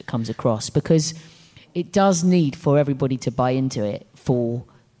message that comes across, because it does need for everybody to buy into it, for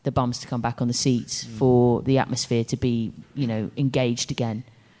the bums to come back on the seats, for the atmosphere to be, engaged again.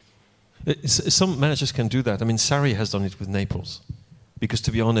 Some managers can do that. I mean, Sarri has done it with Naples. Because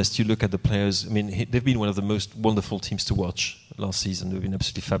to be honest, you look at the players, I mean, they've been one of the most wonderful teams to watch last season. They've been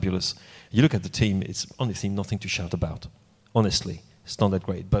absolutely fabulous. You look at the team, it's honestly nothing to shout about. Honestly, it's not that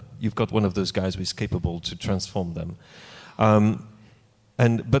great. But you've got one of those guys who is capable to transform them.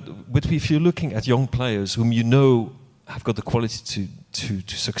 But if you're looking at young players whom you know have got the quality to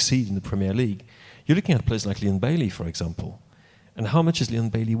succeed in the Premier League, you're looking at players like Leon Bailey, for example. And how much is Leon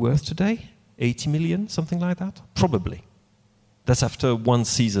Bailey worth today? 80 million, something like that? Probably. That's after one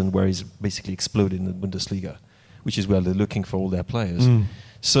season where he's basically exploded in the Bundesliga, which is where they're looking for all their players.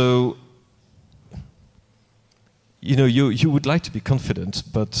 So, you would like to be confident,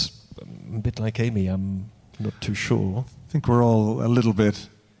 but a bit like Amy, I'm not too sure. I think we're all a little bit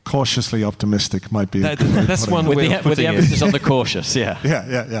cautiously optimistic, might be. That's one way of putting it. With the emphasis on the cautious, yeah.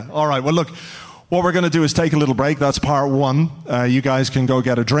 Yeah. All right, well, look, what we're going to do is take a little break. That's part one. You guys can go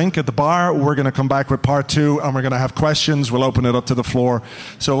get a drink at the bar. We're going to come back with part two, and we're going to have questions. We'll open it up to the floor.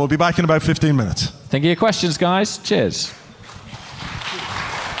 So we'll be back in about 15 minutes. Think of your questions, guys. Cheers.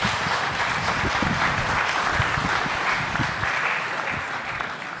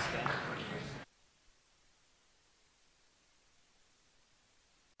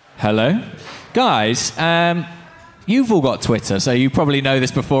 Hello. Guys, you've all got Twitter, so you probably know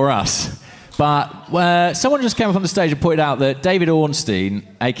this before us. But someone just came up on the stage and pointed out that David Ornstein,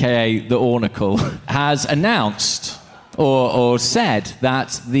 a.k.a. the Ornacle, has announced or said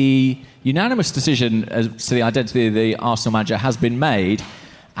that the unanimous decision as to the identity of the Arsenal manager has been made,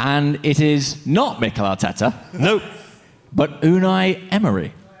 and it is not Mikel Arteta. No. But Unai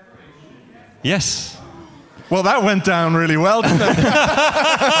Emery. Yes. Well, that went down really well, didn't it?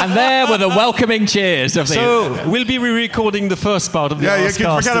 And there were the welcoming cheers of the... So, we'll be re-recording the first part of the Arsecast. You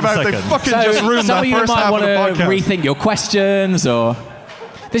can forget about it. They fucking just ruined that first half of the podcast. Some of you might want to rethink your questions, or...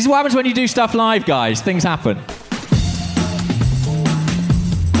 This is what happens when you do stuff live, guys. Things happen.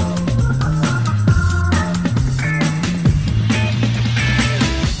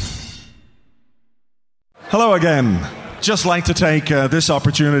 Hello again. Just like to take this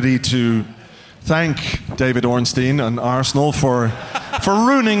opportunity to thank David Ornstein and Arsenal for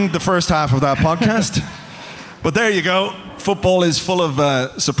ruining the first half of that podcast. But there you go. Football is full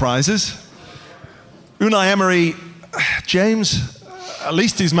of surprises. Unai Emery, James, at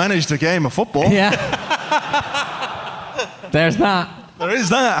least he's managed a game of football. Yeah. There's that. There is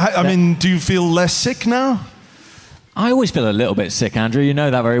that. I mean, do you feel less sick now? I always feel a little bit sick, Andrew. You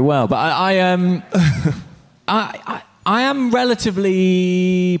know that very well. But I am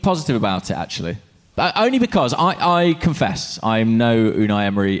relatively positive about it, actually. Only because I confess I'm no Unai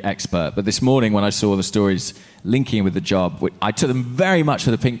Emery expert, but this morning when I saw the stories linking him with the job, I took them very much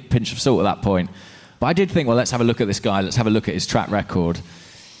with a pinch of salt at that point. But I did think, well, let's have a look at this guy, let's have a look at his track record.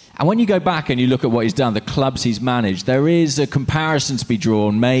 And when you go back and you look at what he's done, the clubs he's managed, there is a comparison to be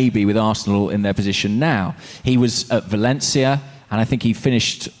drawn maybe with Arsenal in their position now. He was at Valencia, And I think he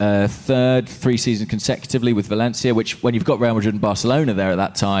finished third 3 seasons consecutively with Valencia, which, when you've got Real Madrid and Barcelona there at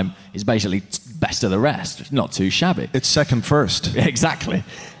that time, is basically best of the rest. It's not too shabby. It's second first. Exactly.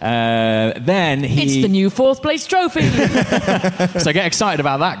 Then he... It's the new 4th place trophy. So get excited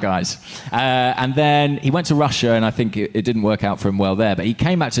about that, guys. And then he went to Russia, and I think it didn't work out for him well there. But he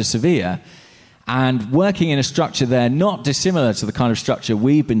came back to Sevilla, and working in a structure there not dissimilar to the kind of structure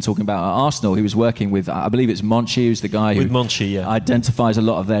we've been talking about at Arsenal. He was working with, I believe it's Monchi, who's the guy who identifies a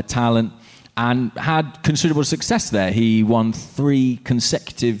lot of their talent, and had considerable success there. He won 3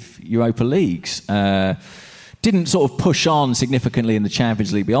 consecutive Europa Leagues. Didn't sort of push on significantly in the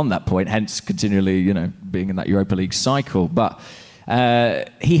Champions League beyond that point, hence continually, being in that Europa League cycle. But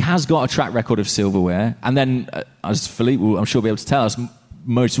he has got a track record of silverware. And then, as Philippe will, I'm sure, be able to tell us,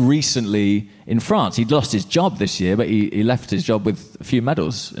 most recently in France. He'd lost his job this year, but he left his job with a few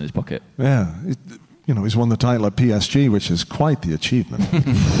medals in his pocket. Yeah. He's won the title at PSG, which is quite the achievement.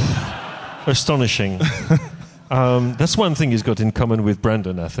 Astonishing. That's one thing he's got in common with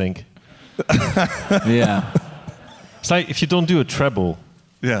Brandon, I think. Yeah. It's like if you don't do a treble,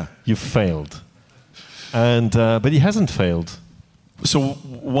 you've failed. And but he hasn't failed. So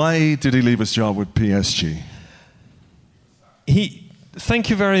why did he leave his job with PSG? Thank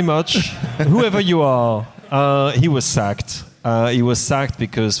you very much. Whoever you are, he was sacked. He was sacked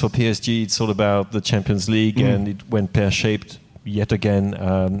because for PSG it's all about the Champions League, and it went pear-shaped yet again.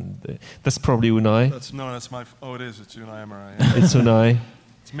 That's probably Unai. That's my... Oh, it is. It's Unai Emery. Yeah. It's Unai.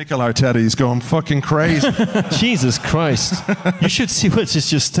 It's Mikel Arteta. He's going fucking crazy. Jesus Christ. You should see what he's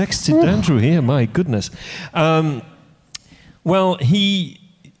just texted Andrew here. My goodness. Well, he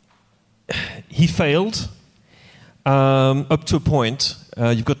failed. Up to a point.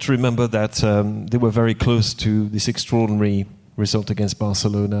 You've got to remember that they were very close to this extraordinary result against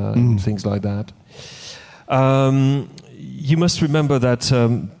Barcelona and things like that. You must remember that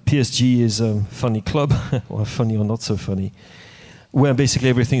PSG is a funny club, or funny or not so funny, where basically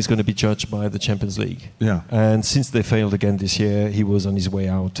everything is going to be judged by the Champions League. Yeah. And since they failed again this year, he was on his way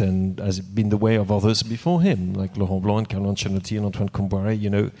out, and has been the way of others before him, like Laurent Blanc, Carlo Ancelotti, and Antoine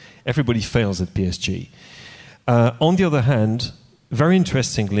Comboiré. Everybody fails at PSG. On the other hand, very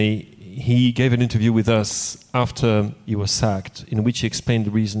interestingly, he gave an interview with us after he was sacked, in which he explained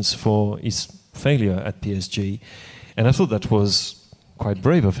the reasons for his failure at PSG. And I thought that was quite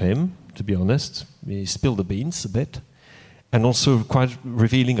brave of him, to be honest. He spilled the beans a bit. And also quite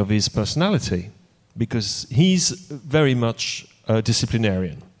revealing of his personality, because he's very much a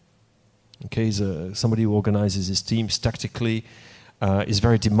disciplinarian. Okay, he's somebody who organizes his teams tactically, is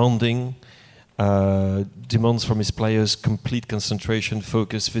very demanding, demands from his players complete concentration,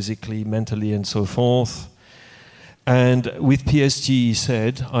 focus physically, mentally, and so forth. And with PSG, he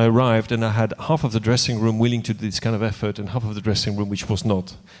said, I arrived and I had half of the dressing room willing to do this kind of effort and half of the dressing room which was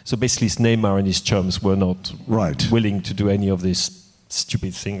not. So basically, his Neymar and his chums were not willing to do any of this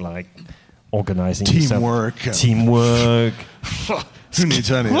stupid thing like organizing teamwork. Teamwork. Who needs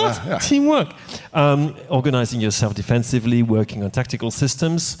any of that? Yeah. Teamwork. Organizing yourself defensively, working on tactical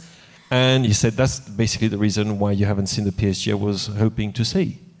systems. And he said that's basically the reason why you haven't seen the PSG I was hoping to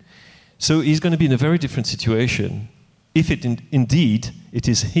see. So he's going to be in a very different situation if indeed it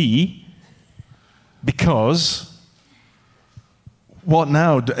is he, because... What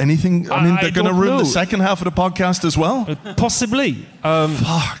now? Anything? I mean, they're going to ruin the second half of the podcast as well? Possibly.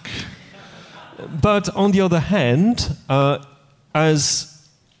 Fuck. But on the other hand, as...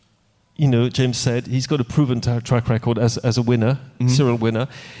 James said, he's got a proven track record as a winner, serial winner.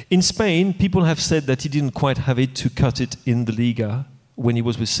 In Spain, people have said that he didn't quite have it to cut it in the Liga when he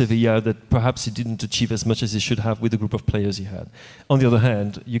was with Sevilla, that perhaps he didn't achieve as much as he should have with the group of players he had. On the other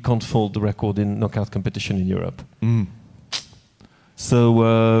hand, you can't fault the record in knockout competition in Europe. So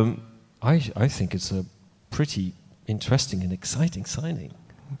I think it's a pretty interesting and exciting signing.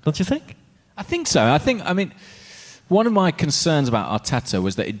 Don't you think? I think so. I mean... One of my concerns about Arteta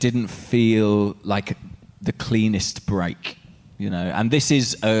was that it didn't feel like the cleanest break, and this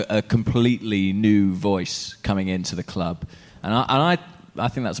is a completely new voice coming into the club, and I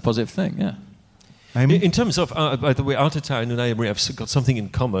think that's a positive thing, yeah. In terms of, by the way, Arteta and Unai Emery have got something in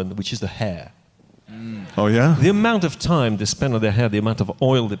common, which is the hair. Oh yeah? The amount of time they spend on their hair, the amount of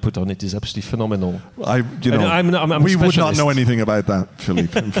oil they put on it is absolutely phenomenal. We would not know anything about that,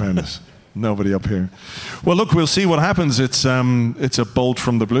 Philippe, in fairness. Nobody up here. Well, look, we'll see what happens. It's a bolt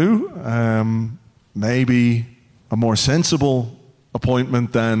from the blue. Maybe a more sensible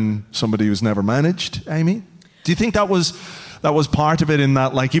appointment than somebody who's never managed. Amy, do you think that was part of it? In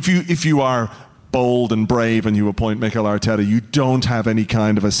that, like, if you are bold and brave and you appoint Mikel Arteta, you don't have any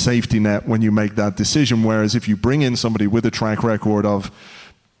kind of a safety net when you make that decision. Whereas if you bring in somebody with a track record of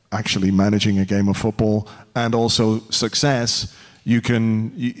actually managing a game of football and also success, you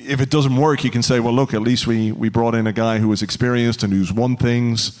can, if it doesn't work, you can say, well, look, at least we brought in a guy who was experienced and who's won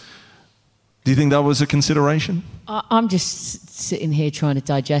things. Do you think that was a consideration? I'm just sitting here trying to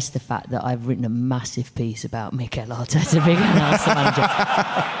digest the fact that I've written a massive piece about Mikel Arteta being an Arsenal manager,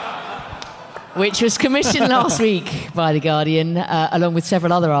 which was commissioned last week by The Guardian, along with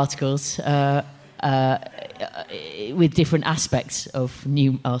several other articles with different aspects of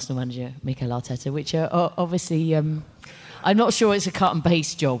new Arsenal manager Mikel Arteta, which are obviously... I'm not sure it's a cut and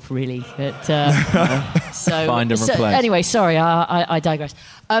paste job, really. But, Find and replace. Anyway, sorry, I digress.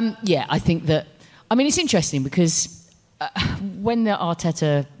 I think that... I mean, it's interesting because when the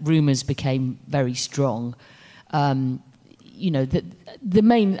Arteta rumours became very strong, the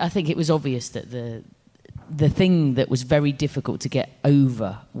main... I think it was obvious that the thing that was very difficult to get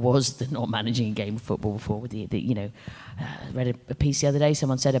over was the not managing a game of football before. With I read a piece the other day.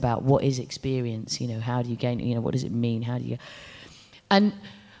 Someone said about what is experience. How do you gain? What does it mean? How do you? And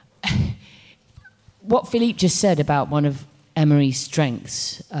what Philippe just said about one of Emery's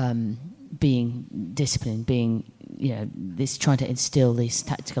strengths being discipline, being this trying to instill these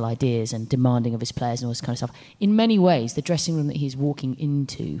tactical ideas and demanding of his players and all this kind of stuff. In many ways, the dressing room that he's walking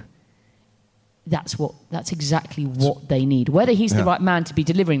into. That's exactly what they need. Whether he's the right man to be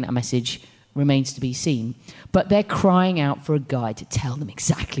delivering that message remains to be seen. But they're crying out for a guy to tell them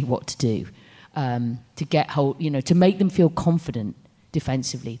exactly what to do, to get hold, to make them feel confident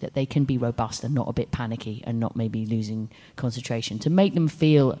defensively, that they can be robust and not a bit panicky and not maybe losing concentration, to make them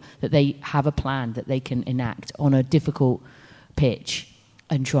feel that they have a plan that they can enact on a difficult pitch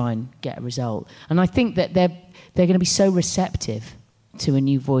and try and get a result. And I think that they're going to be so receptive to a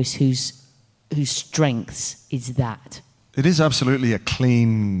new voice whose strengths is that. It is absolutely a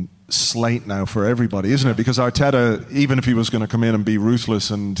clean slate now for everybody, isn't it? Because Arteta, even if he was going to come in and be ruthless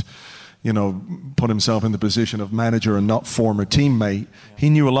and, put himself in the position of manager and not former teammate, he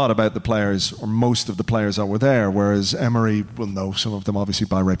knew a lot about the players, or most of the players that were there, whereas Emery will know some of them obviously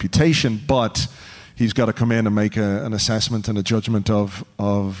by reputation, but he's got to come in and make an assessment and a judgment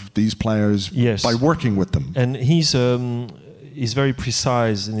of these players by working with them. And he's very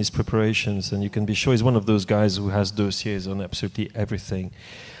precise in his preparations, and you can be sure he's one of those guys who has dossiers on absolutely everything.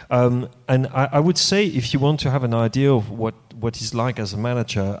 And I would say, if you want to have an idea of what he's like as a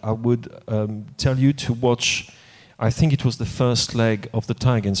manager, I would tell you to watch, I think it was the first leg of the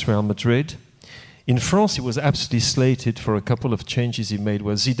tie against Real Madrid. In France, he was absolutely slated for a couple of changes he made,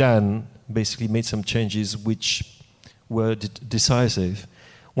 where Zidane basically made some changes which were decisive.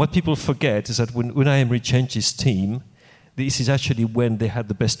 What people forget is that when Unai Emery changed his team, this is actually when they had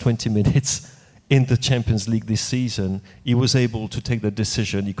the best 20 minutes in the Champions League this season. He was able to take the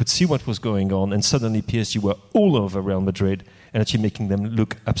decision. He could see what was going on, and suddenly PSG were all over Real Madrid and actually making them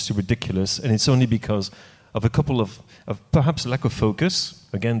look absolutely ridiculous. And it's only because of a couple of perhaps lack of focus.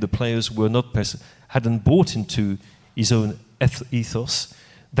 Again, the players were hadn't bought into his own ethos,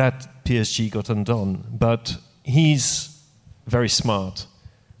 that PSG got undone. But he's very smart,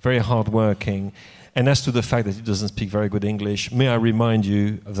 very hardworking. And as to the fact that he doesn't speak very good English, may I remind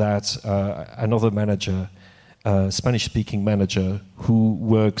you that another manager, Spanish-speaking manager, who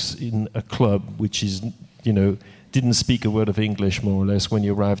works in a club which is, didn't speak a word of English, more or less, when he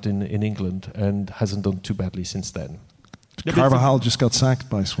arrived in England, and hasn't done too badly since then. Carvajal just got sacked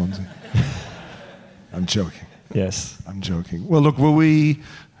by Swansea. I'm joking. Yes. I'm joking. Well, look, will we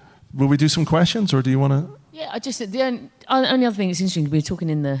do some questions, or do you want to... Yeah, the only other thing that's interesting, we were talking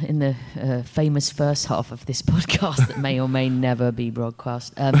in the famous first half of this podcast that may or may never be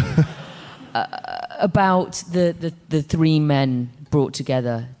broadcast, about the three men brought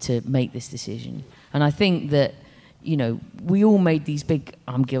together to make this decision. And I think that, we all made these big,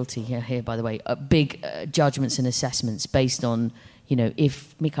 I'm guilty here by the way, big judgments and assessments based on,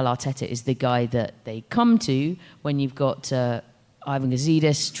 if Mikel Arteta is the guy that they come to when you've got Ivan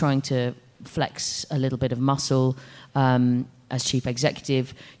Gazidis trying to flex a little bit of muscle as chief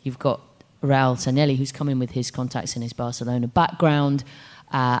executive. You've got Raul Sanelli, who's come in with his contacts in his Barcelona background,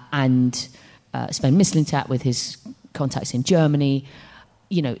 and Sven Mislintat with his contacts in Germany.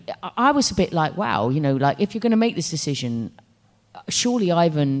 I was a bit like, wow, if you're going to make this decision, surely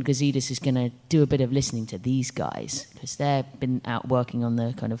Ivan Gazidis is going to do a bit of listening to these guys, because they've been out working on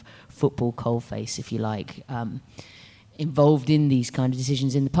the kind of football coalface, if you like, involved in these kind of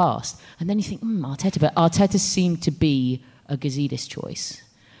decisions in the past. And then you think, Arteta. But Arteta seemed to be a Gazidis choice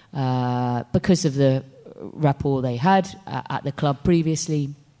because of the rapport they had at the club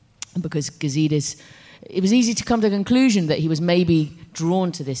previously. because Gazidis, it was easy to come to the conclusion that he was maybe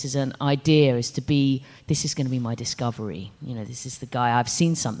drawn to this as an idea, as to be, this is going to be my discovery. You know, this is the guy, I've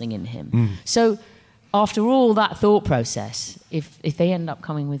seen something in him. So after all that thought process, if they end up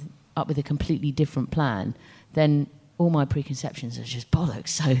coming up with a completely different plan, then all my preconceptions are just bollocks.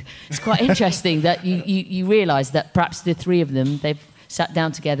 So it's quite interesting that you realise that perhaps the three of them, they've sat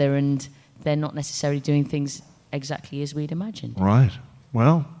down together and they're not necessarily doing things exactly as we'd imagined. Right.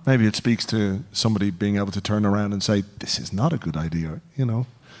 Well, maybe it speaks to somebody being able to turn around and say, this is not a good idea, you know.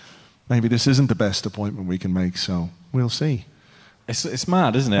 Maybe this isn't the best appointment we can make, so we'll see. It's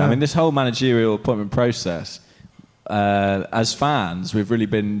mad, isn't it? Yeah. I mean, this whole managerial appointment process, as fans, we've really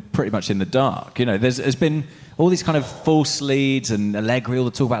been pretty much in the dark. You know, there's been all these kind of false leads, and Allegri, all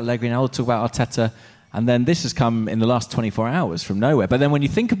the talk about Allegri, and all the talk about Arteta, and then this has come in the last 24 hours from nowhere. But then when you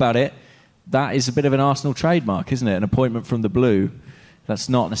think about it, that is a bit of an Arsenal trademark, isn't it? An appointment from the blue. That's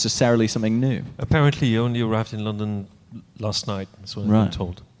not necessarily something new. Apparently, he only arrived in London last night, that's what I've been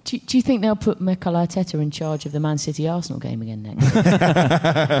told. Do you think they'll put Mikel Arteta in charge of the Man City-Arsenal game again next?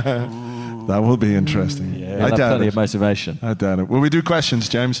 That will be interesting. Yeah, I doubt plenty of motivation. I doubt it. Will we do questions,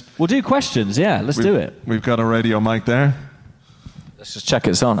 James? We'll do questions, yeah. Let's do it. We've got a radio mic there. Let's just check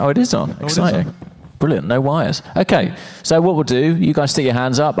it's on. Oh, it is on. Exciting. It is on. Brilliant. No wires. Okay, so what we'll do, you guys stick your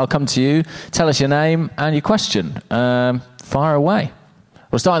hands up. I'll come to you. Tell us your name and your question. Fire away.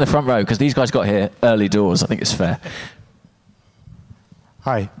 We'll start in the front row because these guys got here early doors. I think it's fair.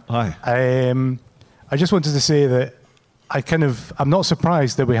 Hi. Hi. I just wanted to say that I'm not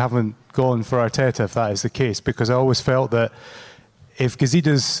surprised that we haven't gone for Arteta if that is the case, because I always felt that if it's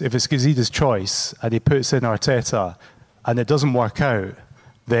Gazidis' choice and he puts in Arteta and it doesn't work out,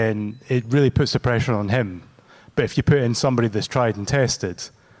 then it really puts the pressure on him. But if you put in somebody that's tried and tested,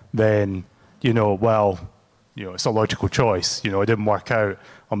 then, it's a logical choice. You know, it didn't work out,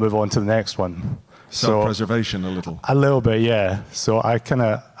 I'll move on to the next one. Self-preservation a little. A little bit, yeah. So I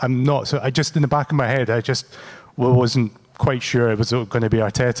just, in the back of my head, I just wasn't quite sure it was going to be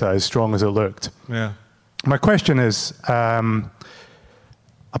Arteta as strong as it looked. Yeah. My question is, apart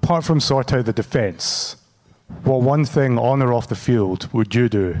from sort out the defence, what one thing on or off the field would you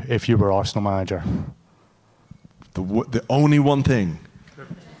do if you were Arsenal manager? The only one thing?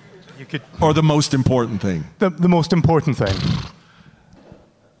 Or the most important thing? The most important thing.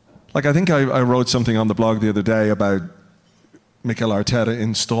 Like, I think I wrote something on the blog the other day about Mikel Arteta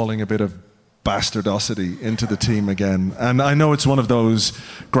installing a bit of bastardosity into the team again. And I know it's one of those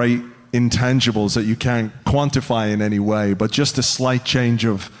great intangibles that you can't quantify in any way, but just a slight change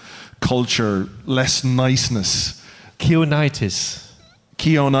of culture, less niceness. Keonitis,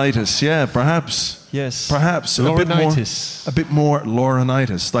 yeah, perhaps. Yes. Perhaps. Laurinaitis. A bit more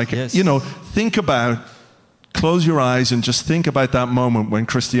Laurinaitis. Like, yes. Close your eyes and just think about that moment when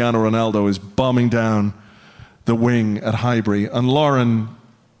Cristiano Ronaldo is bombing down the wing at Highbury and Lauren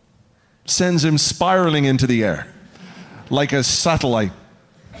sends him spiraling into the air like a satellite.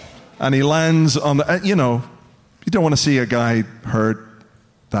 And he lands on the, you don't want to see a guy hurt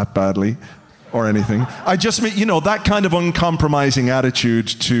that badly or anything. I just mean, that kind of uncompromising attitude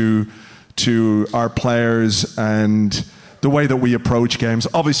to our players and the way that we approach games.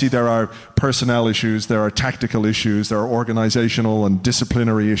 Obviously, there are personnel issues, there are tactical issues, there are organizational and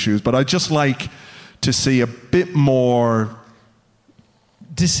disciplinary issues, but I'd just like to see a bit more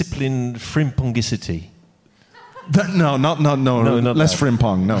discipline, frimpongicity. No, less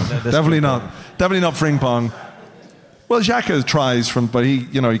frimpong. No, definitely not. Definitely not frimpong. Well, Xhaka tries but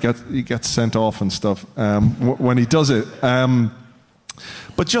he gets sent off and stuff when he does it.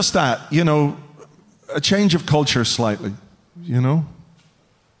 But just that, a change of culture slightly.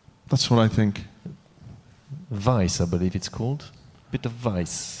 That's what I think. Vice, I believe it's called. Bit of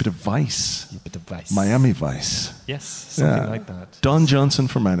Vice. Bit of Vice. A bit of Vice. Miami Vice. Yes, something like that. Don Johnson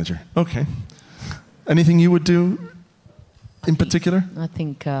for manager. Okay. Anything you would do in particular? I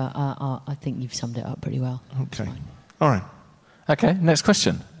think you've summed it up pretty well. Okay. All right. Okay, next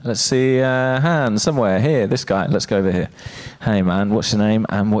question. Let's see, hand somewhere here. This guy. Let's go over here. Hey, man, what's your name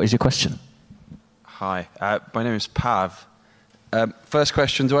and what is your question? Hi, my name is Pav. First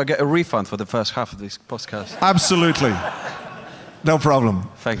question, do I get a refund for the first half of this podcast? Absolutely. No problem.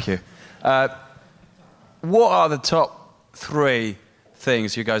 Thank you. What are the top 3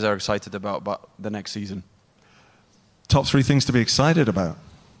 things you guys are excited about the next season? Top 3 things to be excited about?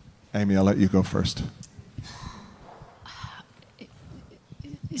 Amy, I'll let you go first.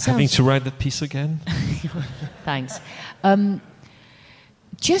 Having to write that piece again? Thanks.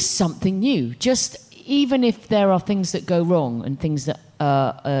 Just something new. Even if there are things that go wrong and things that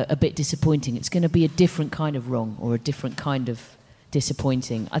are a bit disappointing, it's going to be a different kind of wrong or a different kind of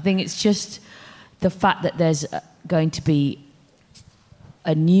disappointing. I think it's just the fact that there's going to be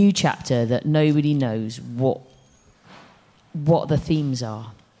a new chapter that nobody knows what the themes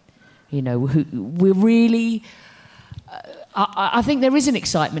are. You know, we're really... I think there is an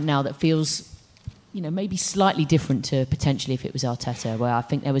excitement now that feels, you know, maybe slightly different to potentially if it was Arteta, where I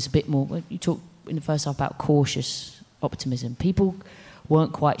think there was a bit more... You talked in the first half about cautious optimism. People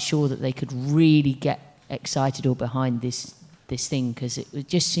weren't quite sure that they could really get excited or behind this thing because it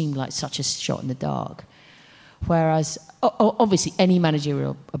just seemed like such a shot in the dark. Whereas, obviously, any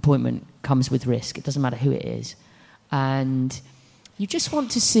managerial appointment comes with risk. It doesn't matter who it is. And you just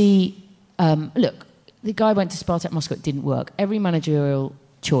want to see... look, the guy went to Spartak Moscow, it didn't work. Every managerial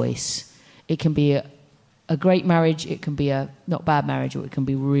choice, it can be a great marriage, it can be a not bad marriage, or it can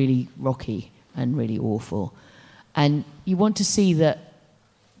be really rocky and really awful. And you want to see that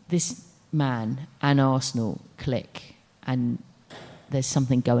this man and Arsenal click and there's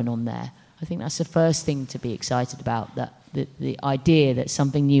something going on there. I think that's the first thing to be excited about, that the idea that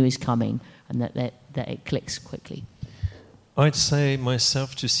something new is coming and that it clicks quickly. I'd say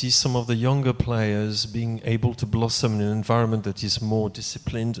myself to see some of the younger players being able to blossom in an environment that is more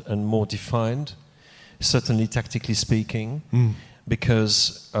disciplined and more defined, certainly tactically speaking,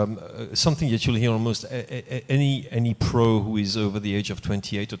 because something that you'll hear almost any pro who is over the age of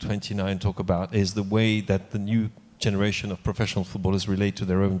 28 or 29 talk about is the way that the new generation of professional footballers relate to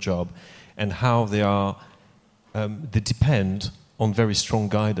their own job and how they depend on very strong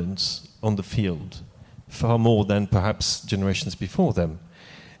guidance on the field, far more than perhaps generations before them.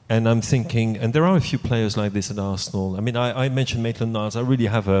 And I'm thinking, and there are a few players like this at Arsenal. I mean, I mentioned Maitland-Niles. I really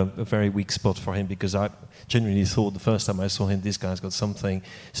have a very weak spot for him because I genuinely thought the first time I saw him, this guy's got something.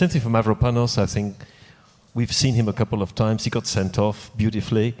 Same thing for Mavropanos. I think we've seen him a couple of times. He got sent off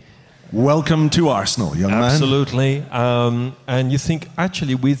beautifully. Welcome to Arsenal, young man. Absolutely. And you think,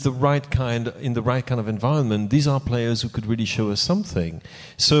 actually, with the right kind of environment, these are players who could really show us something.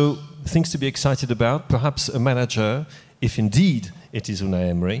 So things to be excited about. Perhaps a manager, if indeed it is Unai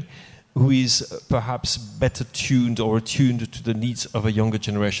Emery, who is perhaps better tuned or attuned to the needs of a younger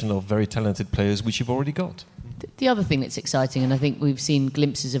generation of very talented players, which you've already got. The other thing that's exciting, and I think we've seen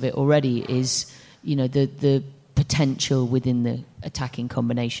glimpses of it already, is, you know, the potential within the attacking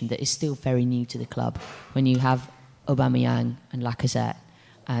combination that is still very new to the club. When you have Aubameyang and Lacazette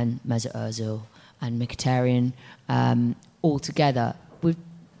and Mesut Ozil and Mkhitaryan all together,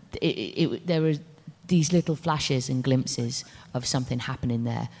 there are these little flashes and glimpses of something happening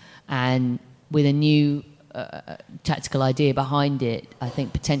there. And with a new tactical idea behind it, I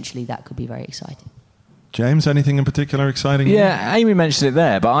think potentially that could be very exciting. James, anything in particular exciting? Yeah, Amy mentioned it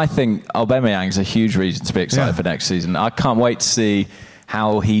there, but I think Aubameyang is a huge reason to be excited for next season. I can't wait to see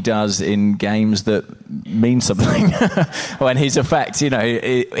how he does in games that mean something. When his effect, you know,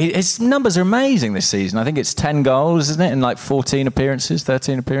 his numbers are amazing this season. I think it's 10 goals, isn't it, in like 13 appearances.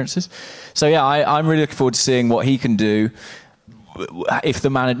 So yeah, I'm really looking forward to seeing what he can do. If the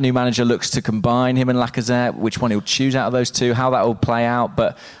new manager looks to combine him and Lacazette, which one he'll choose out of those two, how that will play out.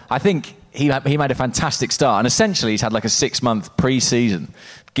 But I think he made a fantastic start, and essentially he's had like a 6-month pre-season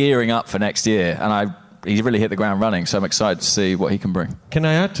gearing up for next year, and he's really hit the ground running, so I'm excited to see what he can bring. Can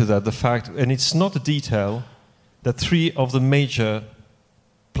I add to that the fact, and it's not a detail, that 3 of the major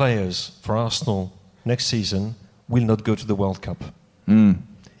players for Arsenal next season will not go to the World Cup.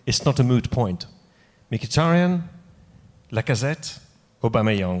 It's not a moot point. Mkhitaryan, Lacazette,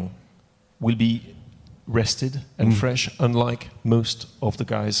 Aubameyang will be rested and fresh, unlike most of the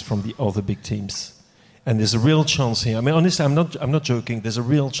guys from the other big teams. And there's a real chance here. I mean, honestly, I'm not joking. There's a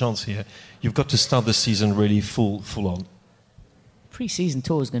real chance here. You've got to start the season really full on. Pre-season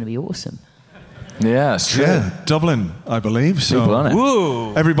tour is going to be awesome. Yeah, it's true. Yeah, Dublin, I believe. So,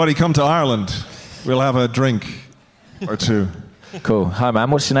 whoa. Everybody come to Ireland. We'll have a drink or two. Cool. Hi,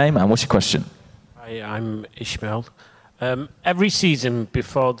 man. What's your name and what's your question? Hi, I'm Ishmael. Every season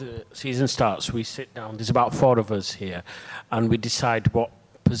before the season starts, we sit down. There's about 4 of us here, and we decide what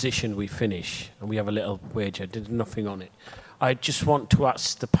position we finish, and we have a little wager. There's nothing on it. I just want to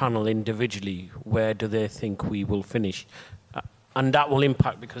ask the panel individually, where do they think we will finish? And that will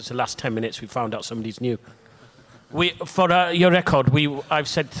impact, because the last 10 minutes we found out somebody's new. For your record, I've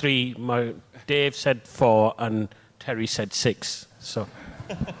said 3, Dave said 4, and Terry said 6. So,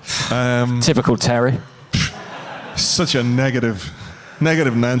 typical Terry. Such a negative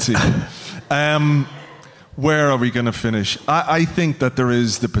Nancy. Where are we going to finish? I think that there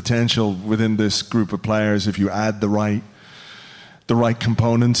is the potential within this group of players, if you add the right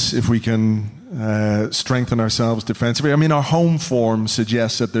components, if we can strengthen ourselves defensively. I mean, our home form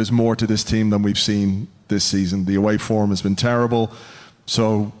suggests that there's more to this team than we've seen this season. The away form has been terrible.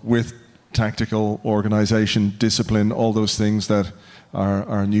 So with tactical organisation, discipline, all those things that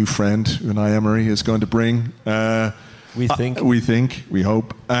our new friend Unai Emery is going to bring, we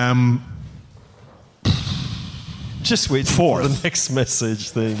hope. Just wait for the next message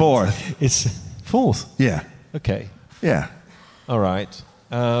thing. Fourth. It's fourth? Yeah. Okay. Yeah. All right.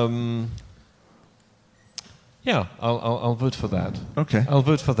 Yeah, I'll vote for that. Okay. I'll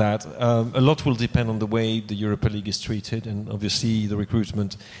vote for that. A lot will depend on the way the Europa League is treated and obviously the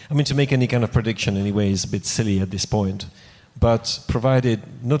recruitment. I mean, to make any kind of prediction anyway is a bit silly at this point. But provided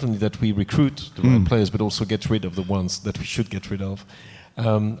not only that we recruit the right players, but also get rid of the ones that we should get rid of,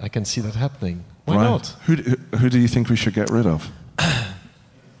 I can see that happening. Why not? Who do you think we should get rid of?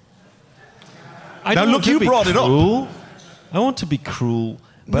 Now look, you brought it up. I want to be cruel.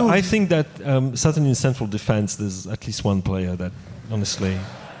 But I think that certainly in central defence, there's at least one player that, honestly...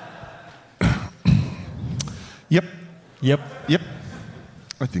 Yep.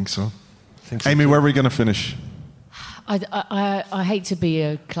 I think so. Amy, where are we going to finish? I hate to be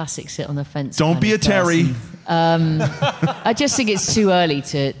a classic sit on the fence. Don't be a Terry. I just think it's too early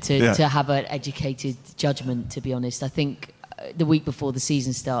to have an educated judgment, to be honest. I think the week before the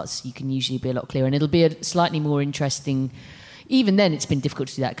season starts, you can usually be a lot clearer. And it'll be a slightly more interesting... Even then, it's been difficult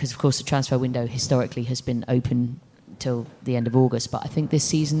to do that because, of course, the transfer window historically has been open till the end of August. But I think this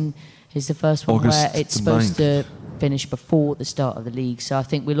season is the first one where it's supposed to finish before the start of the league. So I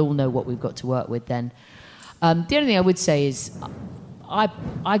think we'll all know what we've got to work with then. The only thing I would say is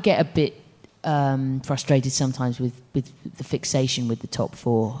I get a bit frustrated sometimes with the fixation with the top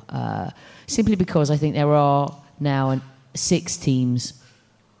four, simply because I think there are now 6 teams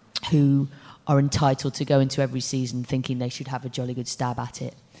who are entitled to go into every season thinking they should have a jolly good stab at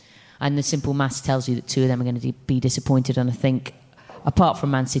it. And the simple maths tells you that 2 of them are going to be disappointed. And I think, apart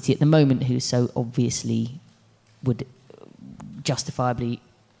from Man City at the moment, who so obviously would justifiably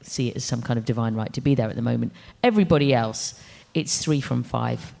see it as some kind of divine right to be there at the moment, everybody else, it's 3 from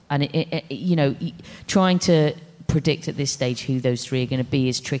 5. And, trying to predict at this stage who those 3 are going to be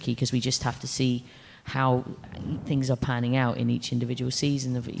is tricky because we just have to see how things are panning out in each individual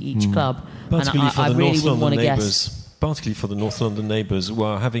season of each club. Particularly and I really wouldn't want to guess. Particularly for the North London neighbours who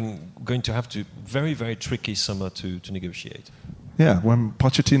are going to have to very, very tricky summer to negotiate. Yeah, when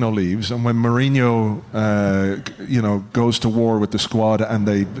Pochettino leaves and when Mourinho, goes to war with the squad and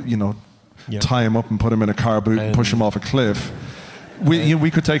they, tie him up and put him in a car boot and push him off a cliff,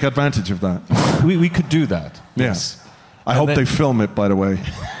 we could take advantage of that. We could do that. Yes. I hope they film it, by the way.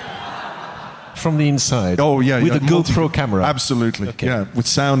 From the inside. Oh, yeah. With a GoPro camera. Absolutely. Okay. Yeah, with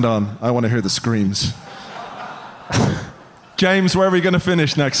sound on. I want to hear the screams. James, where are we going to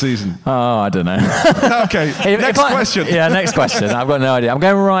finish next season? Oh, I don't know. Okay, next question. Yeah, next question. I've got no idea. I'm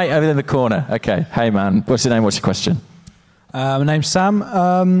going right over in the corner. Okay, hey man, what's your name? What's your question? My name's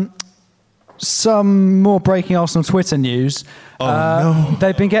Sam. Some more breaking Arsenal Twitter news. No.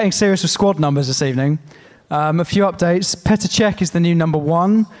 They've been getting serious with squad numbers this evening. A few updates. Petr Cech is the new number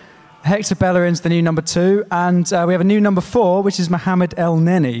 1. Hector Bellerin's the new number 2, and we have a new number 4, which is Mohamed El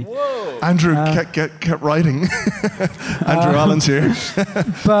Neni. Whoa. Andrew, get writing. Andrew Allen's here.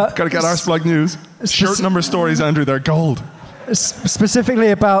 Got to get Arseblog news. Shirt number stories, Andrew, they're gold.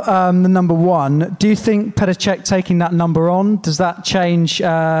 Specifically about the number 1, do you think Petr Cech taking that number on, does that change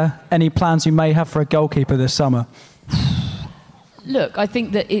any plans you may have for a goalkeeper this summer? Look, I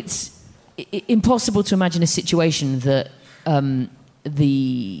think that it's impossible to imagine a situation that...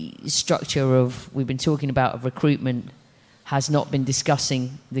 the structure of, we've been talking about, of recruitment has not been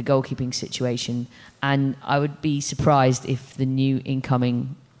discussing the goalkeeping situation, and I would be surprised if the new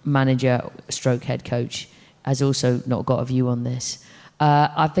incoming manager stroke head coach has also not got a view on this.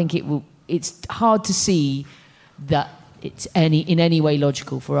 I think it's hard to see that it's in any way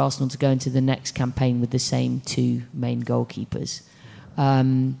logical for Arsenal to go into the next campaign with the same 2 main goalkeepers.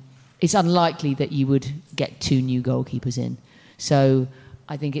 It's unlikely that you would get 2 new goalkeepers in. So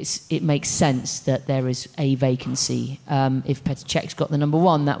I think it makes sense that there is a vacancy. If Petr Cech's got the number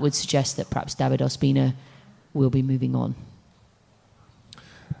 1, that would suggest that perhaps David Ospina will be moving on.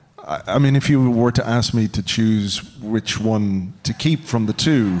 I mean, if you were to ask me to choose which one to keep from the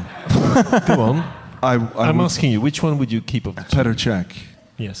 2... Go on. I'm asking you, which one would you keep of the 2? Petr Cech.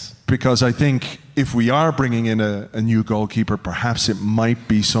 Yes. Because I think if we are bringing in a new goalkeeper, perhaps it might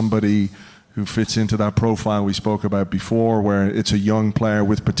be somebody who fits into that profile we spoke about before, where it's a young player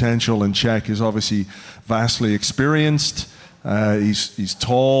with potential, and Cech is obviously vastly experienced. He's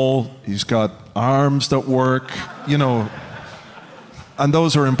tall, he's got arms that work, and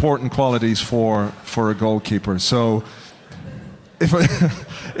those are important qualities for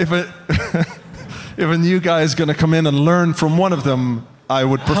a new guy is going to come in and learn from one of them, I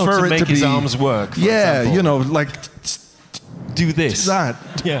would prefer How to it make to be his arms work. For yeah, example. you know, like do this. Do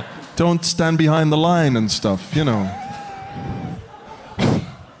that. Yeah. Don't stand behind the line and stuff. You know.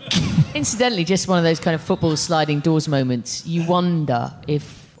 Incidentally, just one of those kind of football sliding doors moments. You wonder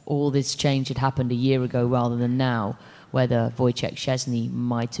if all this change had happened a year ago rather than now, whether Wojciech Szczesny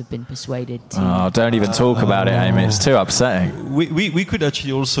might have been persuaded to... Oh, don't even talk about it, Amy. It's too upsetting. We could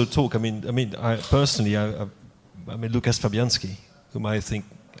actually also talk. I mean, personally, I mean, Lukas Fabianski, whom I think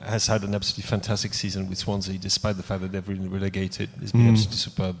has had an absolutely fantastic season with Swansea, despite the fact that they've been relegated. It's been absolutely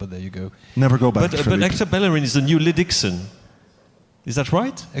superb, but there you go. Never go back. But Hector Bellerin is the new Lee Dixon. Is that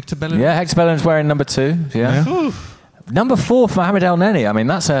right, Hector Bellerin? Yeah, Hector Bellerin's wearing number 2. Yeah. Number 4 for Mohamed El Neni. I mean,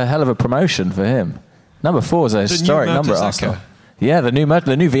 that's a hell of a promotion for him. Number 4 is a historic number at Arsenal. Yeah, the new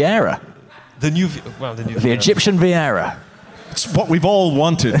Vieira. The Egyptian Vieira. It's what we've all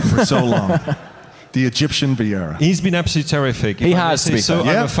wanted for so long. The Egyptian Vieira. He's been absolutely terrific. He has to be. So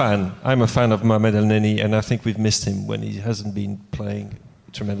yeah. I'm a fan. I'm a fan of Mohamed El Neni, and I think we've missed him when he hasn't been playing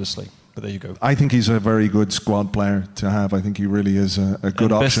tremendously. But there you go. I think he's a very good squad player to have. I think he really is a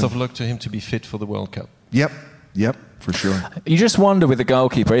good option. Best of luck to him to be fit for the World Cup. Yep, for sure. You just wonder with the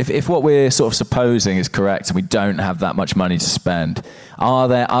goalkeeper, if what we're sort of supposing is correct and we don't have that much money to spend, are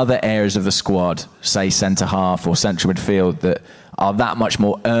there other areas of the squad, say centre-half or central midfield, that are that much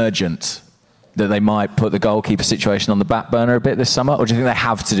more urgent that they might put the goalkeeper situation on the back burner a bit this summer? Or do you think they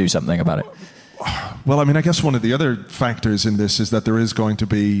have to do something about it? Well, I mean, I guess one of the other factors in this is that there is going to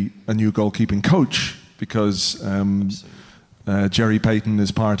be a new goalkeeping coach because Jerry Payton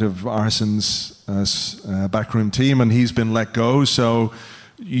is part of Arsene's backroom team and he's been let go. So,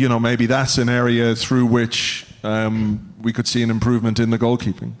 you know, maybe that's an area through which we could see an improvement in the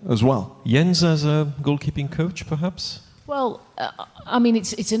goalkeeping as well. Jens as a goalkeeping coach, perhaps? Well, I mean,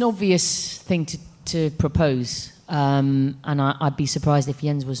 it's an obvious thing to propose. And I'd be surprised if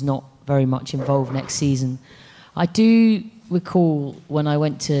Jens was not very much involved next season. I do recall when I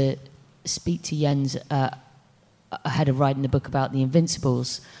went to speak to Jens ahead of writing the book about the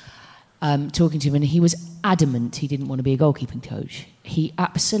Invincibles, talking to him, and he was adamant he didn't want to be a goalkeeping coach. He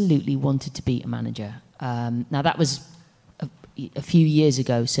absolutely wanted to be a manager. Now, that was a few years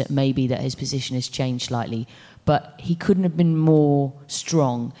ago, so it may be that his position has changed slightly, but he couldn't have been more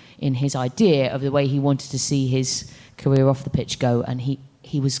strong in his idea of the way he wanted to see his career off the pitch go, and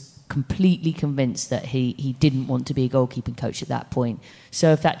he was completely convinced that he didn't want to be a goalkeeping coach at that point.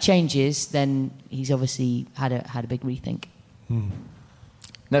 So if that changes, then he's obviously had a big rethink.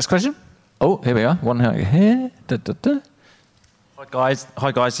 Next question. Oh, here we are. One here.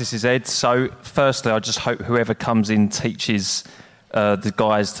 Hi guys, this is Ed. So firstly, I just hope whoever comes in teaches the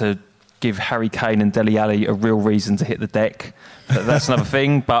guys to give Harry Kane and Dele Alli a real reason to hit the deck. That's another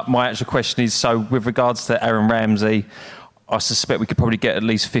thing. But my actual question is, so with regards to Aaron Ramsey, I suspect we could probably get at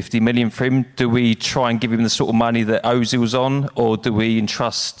least 50 million for him. Do we try and give him the sort of money that Ozil's on, or do we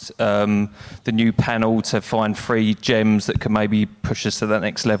entrust the new panel to find 3 gems that can maybe push us to that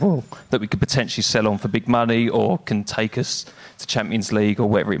next level that we could potentially sell on for big money or can take us to Champions League or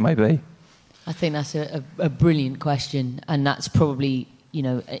whatever it may be? I think that's a brilliant question, and that's probably, you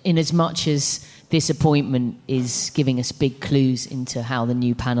know, in as much as this appointment is giving us big clues into how the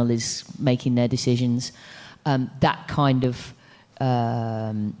new panel is making their decisions, that kind of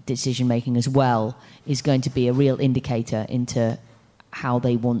decision making as well is going to be a real indicator into how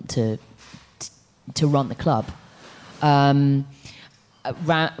they want to run the club. Ramsey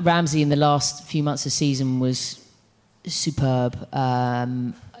in the last few months of the season was superb.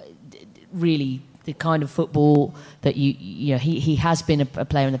 Really, the kind of football that you know he has been a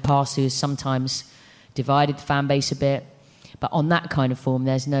player in the past who has sometimes divided the fan base a bit, but on that kind of form,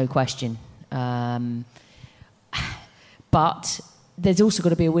 there's no question. But there's also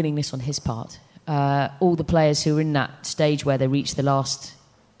got to be a willingness on his part. All the players who are in that stage where they reach the last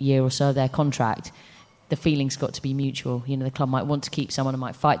year or so of their contract, the feeling's got to be mutual. You know, the club might want to keep someone and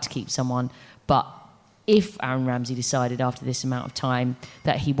might fight to keep someone, but if Aaron Ramsey decided after this amount of time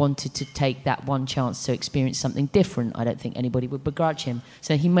that he wanted to take that one chance to experience something different, I don't think anybody would begrudge him.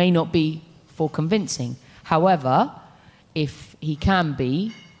 So he may not be for convincing. However, if he can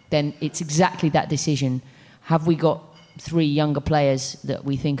be, then it's exactly that decision. Have we got 3 younger players that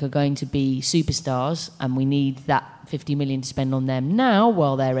we think are going to be superstars and we need that 50 million to spend on them now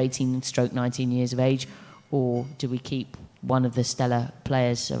while they're 18-19 years of age, or do we keep one of the stellar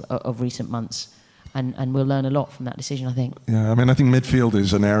players of recent months? And we'll learn a lot from that decision, I think. Yeah, I mean, I think midfield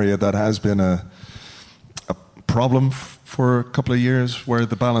is an area that has been a problem for a couple of years where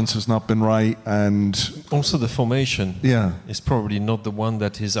the balance has not been right, and also the formation is probably not the one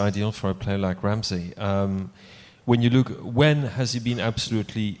that is ideal for a player like Ramsey. When you look, when has he been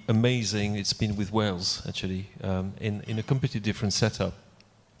absolutely amazing? It's been with Wales, actually, in a completely different setup.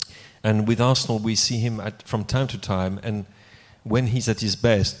 And with Arsenal, we see him from time to time, and when he's at his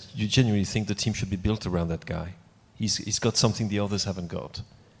best, you genuinely think the team should be built around that guy. He's got something the others haven't got.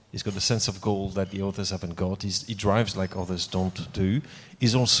 He's got a sense of goal that the others haven't got. He drives like others don't do.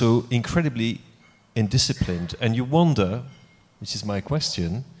 He's also incredibly indisciplined. And you wonder, which is my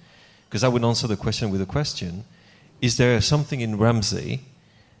question, because I would answer the question with a question, is there something in Ramsey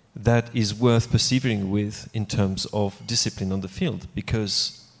that is worth persevering with in terms of discipline on the field?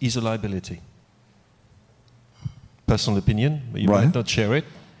 Because he's a liability. Personal opinion, you might not share it,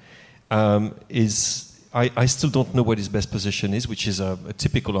 I still don't know what his best position is, which is a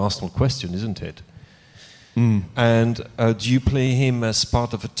typical Arsenal question, isn't it? And do you play him as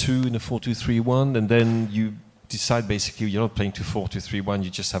part of a 2 in a 4-2-3-1, and then you decide basically you're not playing 4-2-3-1, you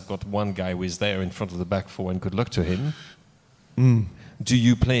just have got one guy who is there in front of the back four, and good luck to him? Do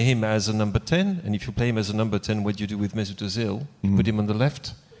you play him as a number 10? And if you play him as a number 10, what do you do with Mesut Ozil? You put him on the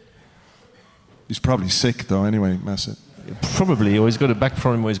left? He's probably sick though anyway, Mesut. Probably, or he's got a back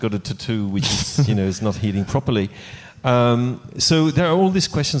problem, or he's got a tattoo which is, is not healing properly. So there are all these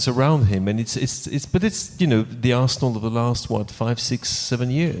questions around him, and it's the Arsenal of the last 5, 6,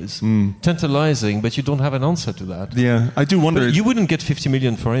 7 years. Tantalizing, but you don't have an answer to that. Yeah, I do wonder. But you wouldn't get 50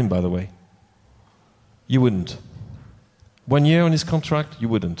 million for him, by the way. You wouldn't. 1 year on his contract, you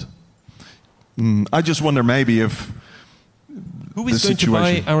wouldn't. I just wonder maybe if. Who is going to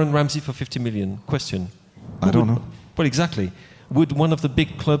buy Aaron Ramsey for 50 million? Question. I don't know. Well, exactly. Would one of the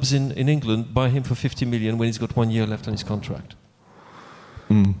big clubs in England buy him for 50 million when he's got 1 year left on his contract?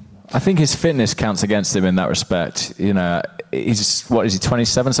 I think his fitness counts against him in that respect. He's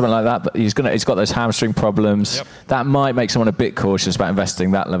 27, something like that. But he's got those hamstring problems. Yep. That might make someone a bit cautious about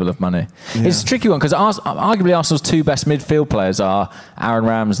investing that level of money. Yeah. It's a tricky one because arguably Arsenal's two best midfield players are Aaron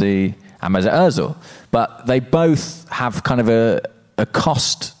Ramsey and Mesut Ozil, but they both have kind of a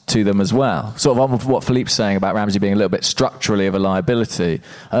cost to them as well. Sort of what Philippe's saying about Ramsey being a little bit structurally of a liability.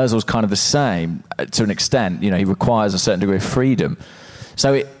 Ozil's kind of the same to an extent. He requires a certain degree of freedom.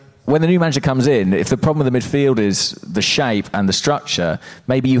 So when the new manager comes in, if the problem with the midfield is the shape and the structure,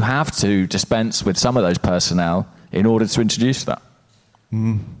 maybe you have to dispense with some of those personnel in order to introduce that.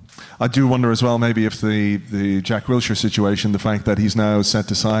 I do wonder as well, maybe if the Jack Wilshere situation, the fact that he's now set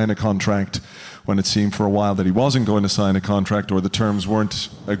to sign a contract when it seemed for a while that he wasn't going to sign a contract, or the terms weren't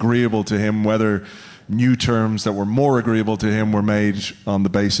agreeable to him, whether new terms that were more agreeable to him were made on the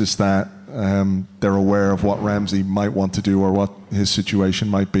basis that they're aware of what Ramsey might want to do or what his situation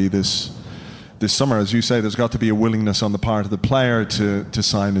might be this summer. As you say, there's got to be a willingness on the part of the player to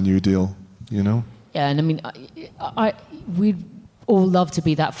sign a new deal, Yeah, and I mean, we'd all love to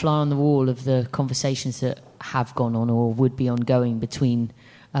be that fly on the wall of the conversations that have gone on or would be ongoing between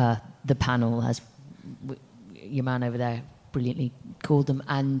the panel, as your man over there brilliantly called them,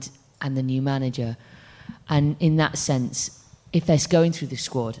 and the new manager. And in that sense, if they're going through the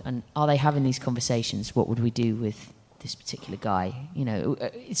squad and are they having these conversations, what would we do with this particular guy?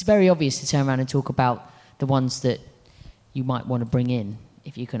 It's very obvious to turn around and talk about the ones that you might want to bring in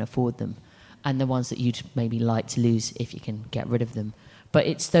if you can afford them, and the ones that you'd maybe like to lose if you can get rid of them. But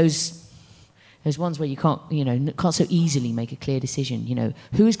it's those ones where you can't so easily make a clear decision.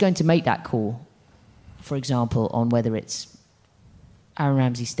 Who is going to make that call, for example, on whether it's Aaron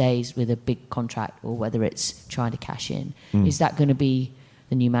Ramsey stays with a big contract or whether it's trying to cash in? Is that going to be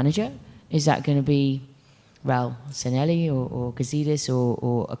the new manager? Is that going to be Raul Sanelli or Gazidis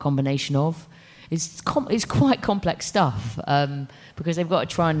or a combination of? It's quite complex stuff because they've got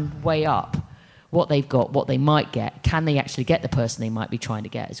to try and weigh up what they've got, what they might get. Can they actually get the person they might be trying to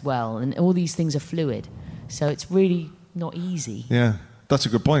get as well? And all these things are fluid. So it's really not easy. Yeah, that's a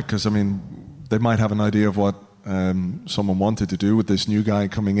good point, because, they might have an idea of what someone wanted to do with this new guy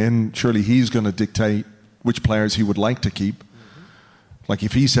coming in. Surely he's going to dictate which players he would like to keep. Like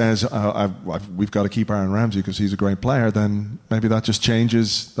if he says, we've got to keep Aaron Ramsey because he's a great player, then maybe that just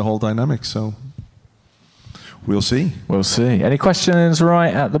changes the whole dynamic. So we'll see. We'll see. Any questions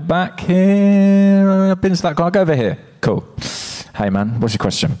right at the back here? I've been to that guy. I'll go over here. Cool. Hey, man, what's your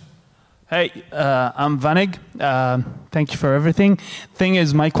question? Hey, I'm Vanig. Thank you for everything. Thing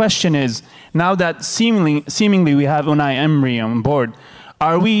is, my question is, now that seemingly we have Unai Emery on board,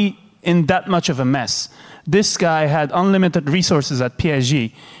 are we in that much of a mess? This guy had unlimited resources at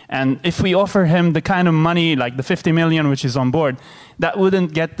PSG, and if we offer him the kind of money, like the 50 million which is on board, that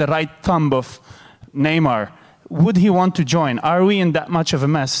wouldn't get the right thumb of Neymar. would he want to join? Are we in that much of a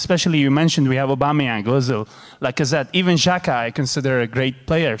mess? Especially you mentioned we have Aubameyang, Ozil, Lacazette, even Xhaka I consider a great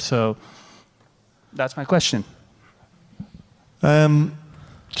player. So that's my question.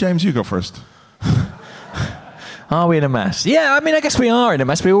 James, you go first. Are we in a mess? Yeah, I mean, I guess we are in a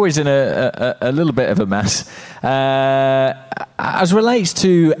mess. We're always in a little bit of a mess. As relates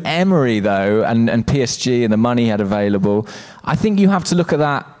to Emery, though, and PSG and the money he had available, I think you have to look at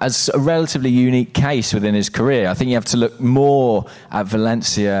that as a relatively unique case within his career. I think you have to look more at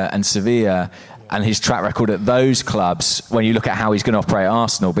Valencia and Sevilla and his track record at those clubs when you look at how he's going to operate at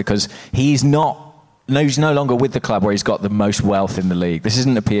Arsenal, because he's no longer with the club where he's got the most wealth in the league. This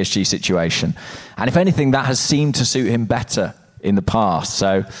isn't a PSG situation. And if anything, that has seemed to suit him better in the past.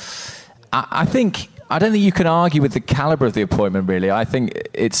 So I don't think you can argue with the calibre of the appointment, really. I think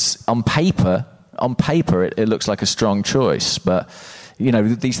it's on paper, it looks like a strong choice. But, you know,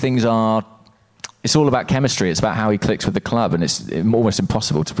 these things it's all about chemistry. It's about how he clicks with the club, and it's almost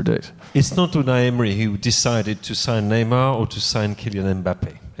impossible to predict. It's not Unai Emery who decided to sign Neymar or to sign Kylian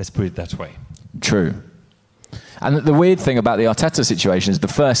Mbappe. Let's put it that way. True. And the weird thing about the Arteta situation is the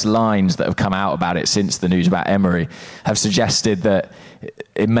first lines that have come out about it since the news about Emery have suggested that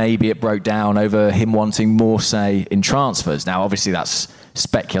it broke down over him wanting more say in transfers. Now, obviously, that's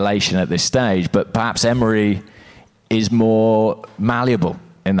speculation at this stage, but perhaps Emery is more malleable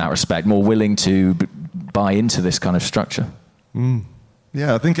in that respect, more willing to buy into this kind of structure.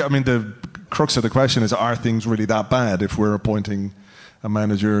 Yeah, I mean, the crux of the question is, are things really that bad if we're appointing a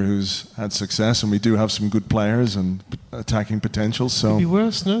manager who's had success, and we do have some good players and attacking potential? So could be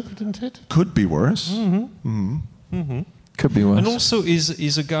worse, no? Couldn't it? Could be worse. Could be worse. And also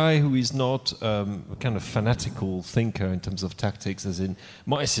is a guy who is not a kind of fanatical thinker in terms of tactics, as in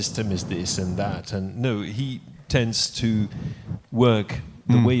my system is this and that. And no, he tends to work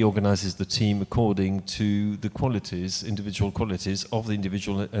the way he organizes the team according to the qualities, individual qualities of the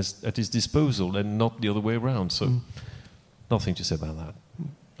individual at his disposal, and not the other way around. So. Nothing to say about that.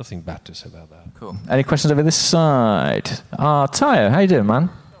 Nothing bad to say about that. Cool. Any questions over this side? Tayo, how you doing, man?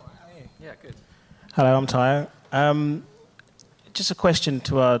 Yeah, good. Hello, I'm Tayo. Just a question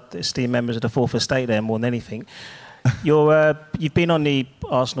to our esteemed members of the Fourth Estate there, more than anything. You've been on the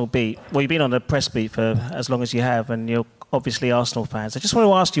Arsenal beat, well, you've been on the press beat for as long as you have, and you're obviously Arsenal fans. I just want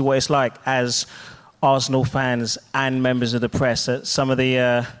to ask you what it's like as Arsenal fans and members of the press at some of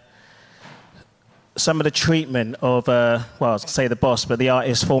the treatment of, I was going to say the boss, but the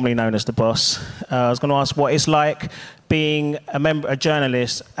artist formerly known as the boss. I was going to ask what it's like being a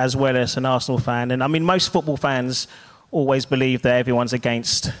journalist as well as an Arsenal fan. And I mean, most football fans always believe that everyone's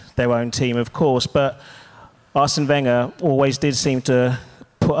against their own team, of course, but Arsene Wenger always did seem to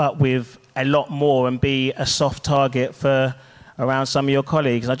put up with a lot more and be a soft target for around some of your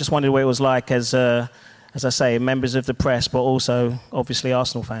colleagues. I just wondered what it was like as I say, members of the press, but also obviously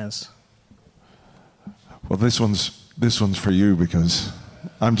Arsenal fans. Well, this one's for you, because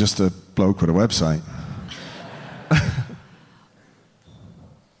I'm just a bloke with a website.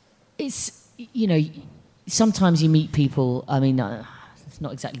 It's, you know, sometimes you meet people, I mean, it's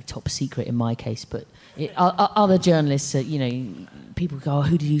not exactly top secret in my case, but other journalists, you know, people go, oh,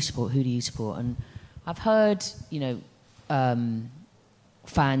 who do you support, And I've heard, you know,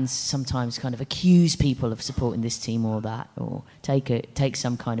 fans sometimes kind of accuse people of supporting this team or that, or take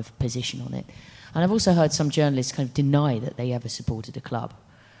some kind of position on it. And I've also heard some journalists kind of deny that they ever supported a club,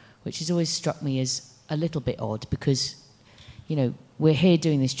 which has always struck me as a little bit odd, because, you know, we're here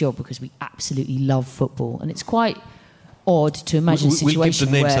doing this job because we absolutely love football. And it's quite odd to imagine a situation where... We'll give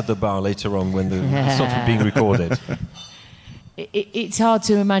the names at the bar later on when it's not being recorded. It's hard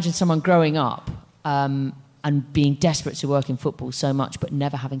to imagine someone growing up and being desperate to work in football so much but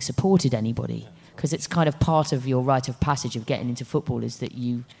never having supported anybody, because it's kind of part of your rite of passage of getting into football is that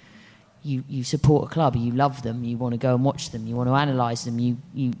you support a club, you love them, you want to go and watch them, you want to analyse them,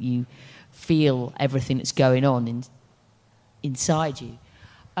 you feel everything that's going on inside you.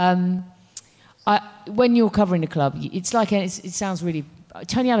 When you're covering a club, it's like, it sounds really...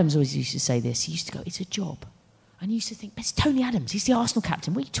 Tony Adams always used to say this. He used to go, it's a job. And you used to think, it's Tony Adams, he's the Arsenal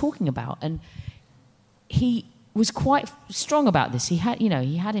captain, what are you talking about? And he was quite strong about this. He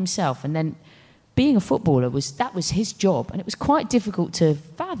had himself, and then being a footballer that was his job, and it was quite difficult to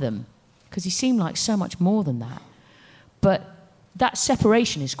fathom, because he seemed like so much more than that. But that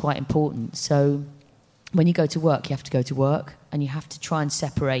separation is quite important. So when you go to work, you have to go to work, and you have to try and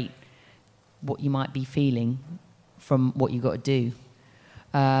separate what you might be feeling from what you've got to do.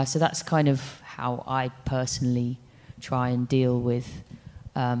 So that's kind of how I personally try and deal with...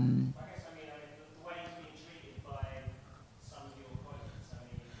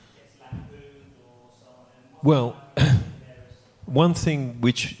 Well, one thing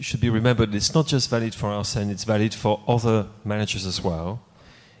which should be remembered, it's not just valid for Arsene, it's valid for other managers as well,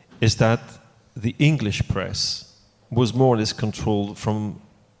 is that the English press was more or less controlled from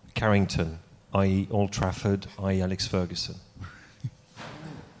Carrington, i.e. Old Trafford, i.e. Alex Ferguson.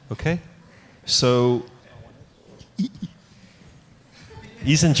 Okay? So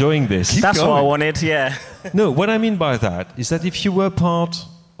he's enjoying this. That's what I wanted, yeah. No, what I mean by that is that if you were part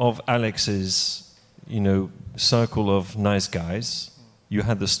of Alex's, circle of nice guys, you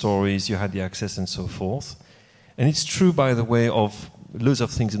had the stories, you had the access and so forth. And it's true, by the way, of loads of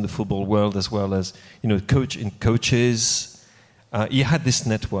things in the football world as well as, coaches. He had this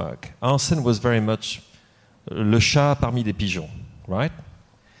network. Arsene was very much le chat parmi les pigeons, right?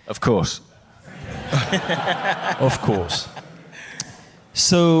 Of course. Of course.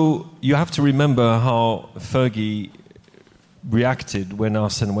 So you have to remember how Fergie reacted when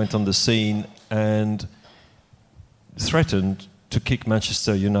Arsene went on the scene and threatened to kick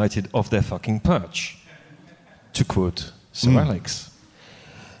Manchester United off their fucking perch, to quote Sir Alex.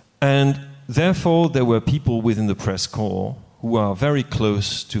 And therefore, there were people within the press corps who are very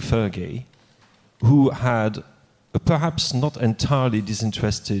close to Fergie, who had a perhaps not entirely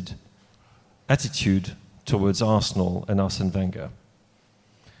disinterested attitude towards Arsenal and Arsene Wenger.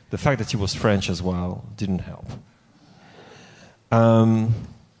 The fact that he was French as well didn't help.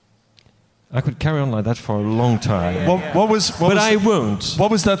 I could carry on like that for a long time. I won't.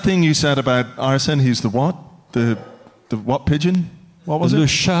 What was that thing you said about Arsene? He's the what? The what pigeon? What was Le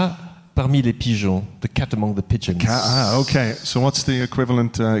chat parmi les pigeons, the cat among the pigeons. Okay. So what's the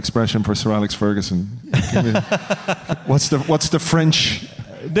equivalent expression for Sir Alex Ferguson? What's the French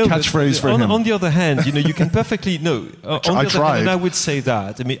catchphrase for him? On the other hand, you can perfectly I tried. And I would say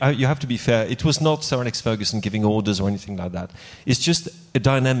that. I mean, you have to be fair. It was not Sir Alex Ferguson giving orders or anything like that. It's just a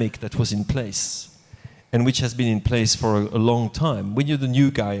dynamic that was in place, and which has been in place for a long time. When you're the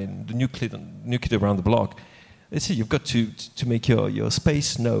new guy and the new kid around the block, you've got to make your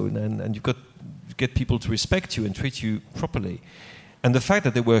space known, and you've got to get people to respect you and treat you properly. And the fact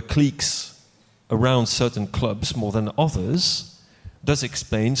that there were cliques around certain clubs more than others does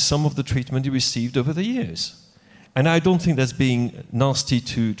explain some of the treatment he received over the years. And I don't think that's being nasty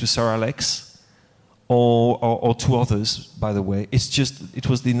to Sir Alex or to others, by the way. It's just, it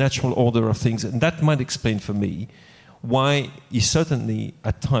was the natural order of things. And that might explain for me why he certainly,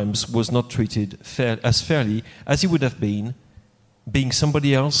 at times, was not treated as fairly as he would have been, being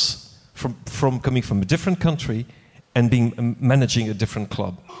somebody else, from coming from a different country and managing a different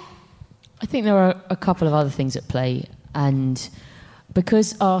club. I think there are a couple of other things at play, and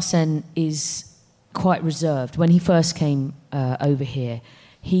because Arsene is quite reserved, when he first came over here,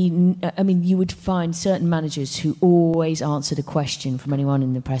 you would find certain managers who always answered a question from anyone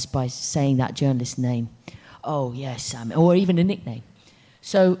in the press by saying that journalist's name. Oh, yes, Sam, or even a nickname.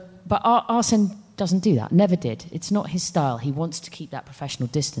 But Arsene doesn't do that, never did. It's not his style. He wants to keep that professional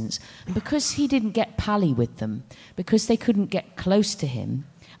distance. And because he didn't get pally with them, because they couldn't get close to him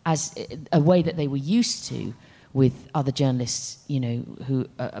as a way that they were used to, with other journalists, who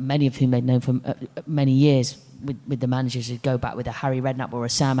many of whom they'd known for many years, with the managers who'd go back with a Harry Redknapp or a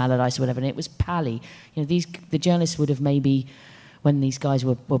Sam Allardyce or whatever, and it was pally. The journalists would have maybe, when these guys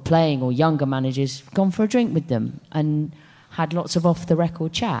were playing, or younger managers, gone for a drink with them and had lots of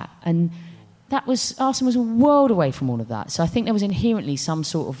off-the-record chat. And Arsene was a world away from all of that. So I think there was inherently some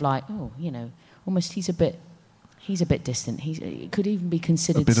sort of almost he's a bit distant. He could even be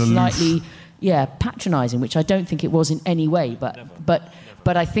considered slightly, patronising, which I don't think it was in any way. But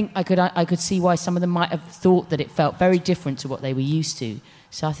I think I could see why some of them might have thought that it felt very different to what they were used to.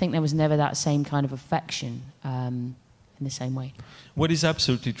 So I think there was never that same kind of affection in the same way. What is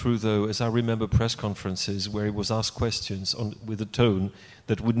absolutely true, though, is I remember press conferences where he was asked questions with a tone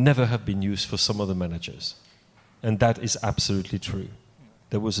that would never have been used for some other managers, and that is absolutely true.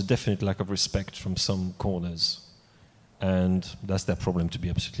 There was a definite lack of respect from some corners. And that's their problem, to be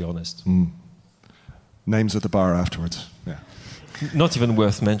absolutely honest. Names at the bar afterwards. Yeah. Not even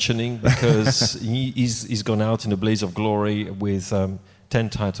worth mentioning, because he's gone out in a blaze of glory with 10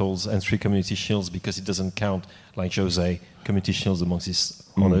 titles and 3 Community Shields, because he doesn't count, like Jose, Community Shields amongst his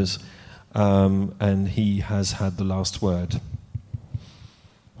honours. And he has had the last word.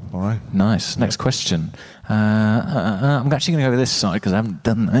 All right. Nice. Next question. I'm actually going to go with this side because I haven't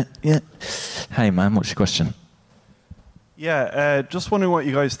done that yet. Hey, man, what's your question? Yeah, just wondering what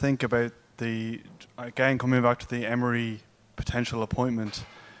you guys think about coming back to the Emery potential appointment.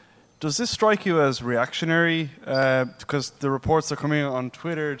 Does this strike you as reactionary? Because the reports that are coming on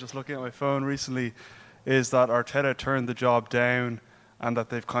Twitter, just looking at my phone recently, is that Arteta turned the job down and that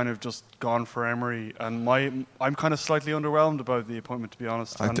they've kind of just gone for Emery. And I'm kind of slightly underwhelmed about the appointment, to be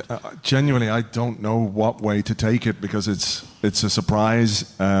honest. Genuinely, I don't know what way to take it, because it's a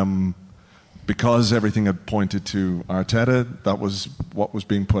surprise. Because everything had pointed to Arteta, that was what was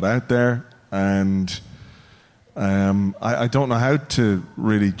being put out there, and I don't know how to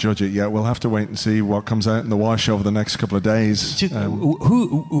really judge it yet. We'll have to wait and see what comes out in the wash over the next couple of days.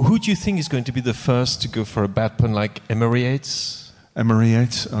 Who do you think is going to be the first to go for a bad pun like Emirates?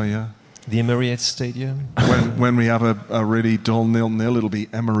 Emirates, oh yeah. The Emirates Stadium? When we have a really dull 0-0, it'll be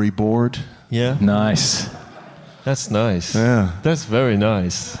Emery board. Yeah? Nice. That's nice. Yeah. That's very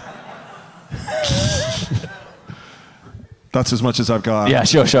nice. That's as much as I've got. Yeah,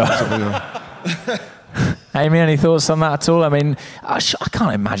 sure. Amy, any thoughts on that at all? I mean, I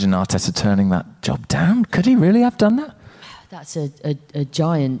can't imagine Arteta turning that job down. Could he really have done that? That's a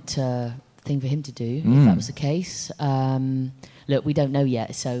giant thing for him to do, if that was the case. Look, we don't know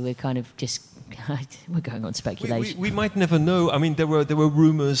yet, so we're kind of just we're going on speculation. We might never know. I mean, there were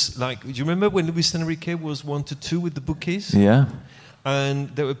rumours, like, do you remember when Luis Enrique was 1-2 with the bookies? Yeah. And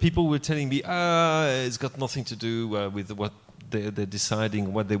there were people who were telling me, it's got nothing to do with what they're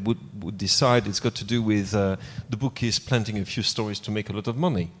deciding, what they would decide. It's got to do with the bookies planting a few stories to make a lot of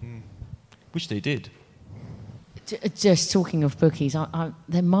money, which they did. Just talking of bookies,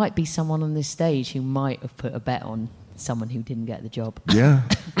 there might be someone on this stage who might have put a bet on someone who didn't get the job. Yeah.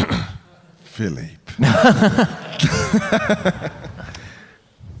 Philippe.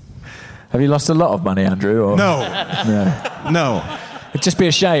 Have you lost a lot of money, Andrew? Or? No. It'd just be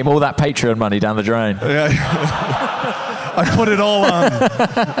a shame, all that Patreon money down the drain. Yeah. I put it all on.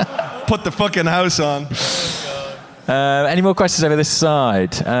 Put the fucking house on. Any more questions over this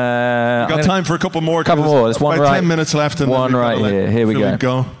side? We've got time for a couple more. There's one about right. 10 minutes left. And one right here. Here we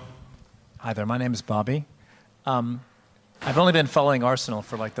go. Hi there. My name is Bobby. I've only been following Arsenal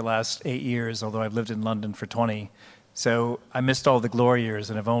for like the last 8 years, although I've lived in London for 20. So I missed all the glory years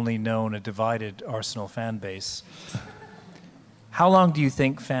and have only known a divided Arsenal fan base. How long do you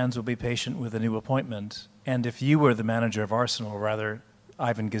think fans will be patient with a new appointment? And if you were the manager of Arsenal, or rather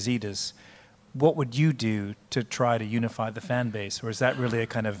Ivan Gazidis, what would you do to try to unify the fan base? Or is that really a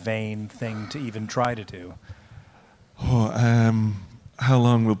kind of vain thing to even try to do? How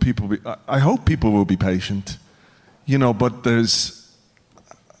long will people be... I hope people will be patient. But there's...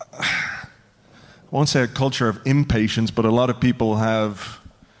 I won't say a culture of impatience, but a lot of people have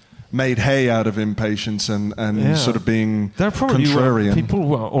made hay out of impatience and sort of being there probably contrarian. People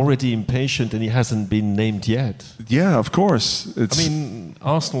who are already impatient and he hasn't been named yet. Yeah, of course.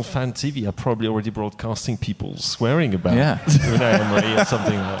 Arsenal Fan TV are probably already broadcasting people swearing about Unai Emery or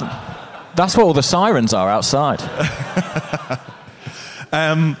something like that. That's what all the sirens are outside.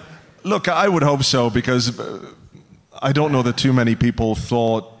 Look, I would hope so, because I don't know that too many people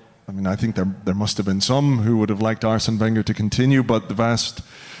thought... I think there must have been some who would have liked Arsene Wenger to continue, but the vast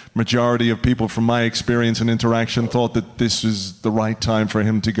majority of people, from my experience and interaction, thought that this was the right time for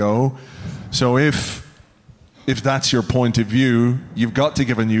him to go. So if that's your point of view, you've got to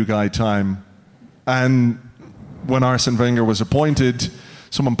give a new guy time. And when Arsene Wenger was appointed,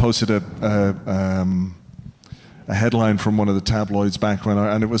 someone posted a headline from one of the tabloids back when,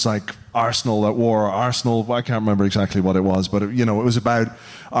 and it was like Arsenal at war, Arsenal, I can't remember exactly what it was, but it was about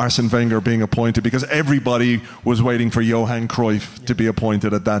Arsene Wenger being appointed, because everybody was waiting for Johan Cruyff to be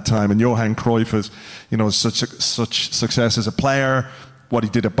appointed at that time. And Johan Cruyff is, such success as a player, what he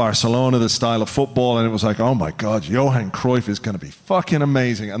did at Barcelona, the style of football, and it was like, oh my God, Johan Cruyff is going to be fucking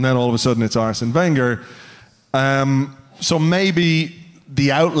amazing. And then all of a sudden it's Arsene Wenger. So maybe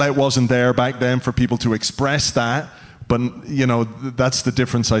the outlet wasn't there back then for people to express that, but that's the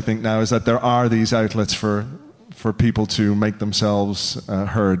difference, I think, now, is that there are these outlets for people to make themselves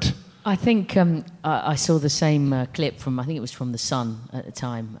heard. I think I saw the same clip from, I think it was from The Sun at the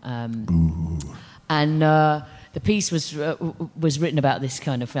time, and the piece was written about this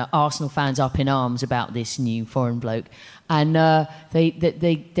kind of Arsenal fans up in arms about this new foreign bloke, and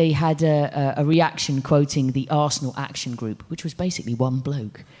they had a reaction quoting the Arsenal Action Group, which was basically one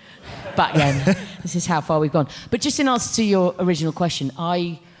bloke back then. This is how far we've gone. But just in answer to your original question,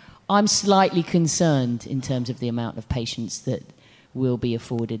 I'm slightly concerned in terms of the amount of patience that will be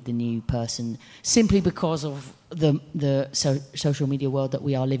afforded the new person, simply because of the social media world that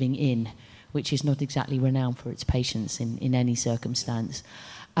we are living in, which is not exactly renowned for its patience in any circumstance.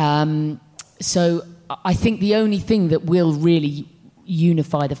 So I think the only thing that will really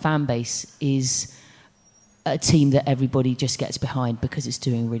unify the fan base is a team that everybody just gets behind because it's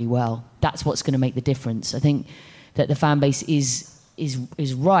doing really well. That's what's going to make the difference. I think that the fan base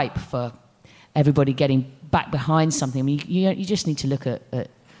is ripe for everybody getting back behind something. I mean, you just need to look at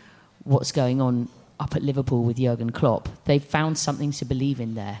what's going on up at Liverpool with Jurgen Klopp. They've found something to believe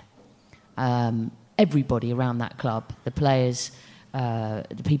in there. Everybody around that club, the players,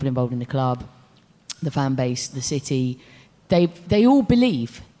 the people involved in the club, the fan base, the city, they all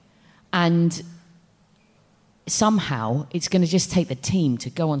believe. And somehow it's going to just take the team to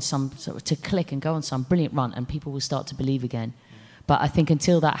go on to click and go on some brilliant run, and people will start to believe again. But I think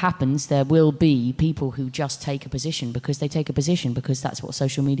until that happens, there will be people who just take a position because they take a position because that's what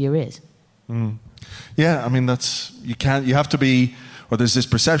social media is. Mm. Yeah, I mean, you have to be, or there's this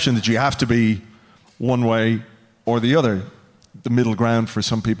perception that you have to be one way or the other. The middle ground for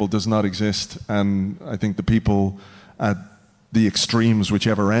some people does not exist, and I think the people at the extremes,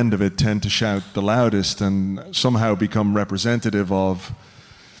 whichever end of it, tend to shout the loudest and somehow become representative of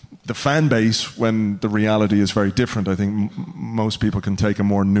the fan base when the reality is very different. I think most people can take a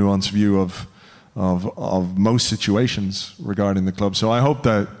more nuanced view of most situations regarding the club. So I hope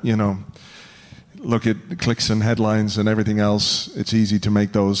that, look at clicks and headlines and everything else, it's easy to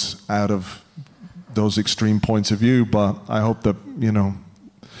make those out of those extreme points of view, but I hope that,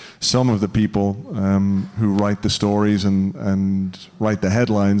 some of the people who write the stories and write the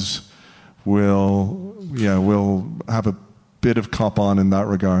headlines will have a bit of cop on in that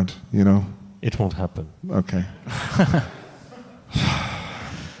regard, It won't happen. Okay.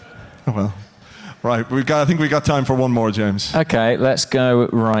 Well, right. I think we got time for one more, James. Okay, let's go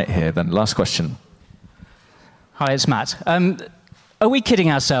right here then. Last question. Hi, it's Matt. Are we kidding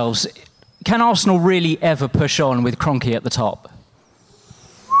ourselves? Can Arsenal really ever push on with Kroenke at the top?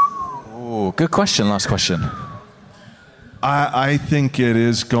 Oh, good question. Last question. I think it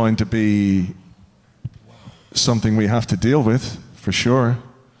is going to be something we have to deal with, for sure.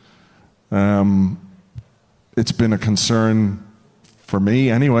 It's been a concern for me,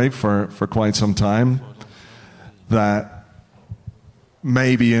 anyway, for quite some time, that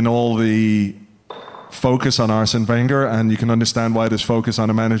maybe in all the focus on Arsene Wenger, and you can understand why there's focus on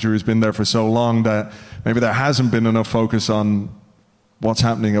a manager who's been there for so long, that maybe there hasn't been enough focus on what's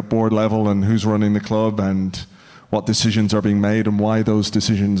happening at board level and who's running the club and what decisions are being made and why those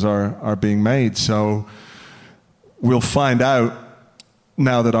decisions are being made. So we'll find out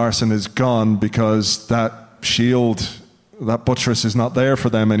now that Arsene is gone, because that shield, that buttress is not there for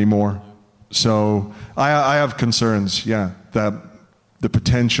them anymore. So I have concerns, that the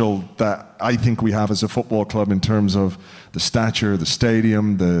potential that I think we have as a football club in terms of the stature, the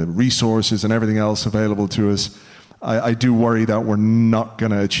stadium, the resources and everything else available to us, I do worry that we're not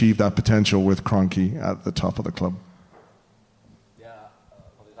going to achieve that potential with Kroenke at the top of the club.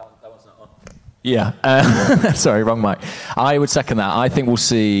 Yeah, sorry, wrong mic. I would second that. I think we'll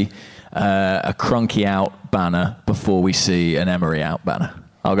see a Kroenke out banner before we see an Emery out banner.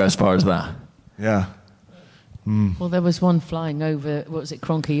 I'll go as far as that. Yeah. Mm. Well, there was one flying over, what was it,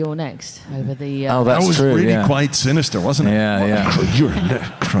 Kroenke, you're next? Over the... oh, that's true. That was really quite sinister, wasn't it? Yeah. You're next,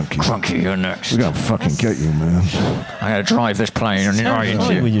 Kroenke. Kroenke, you're next. We're going to fucking get you, man. I'm going to drive this plane and you're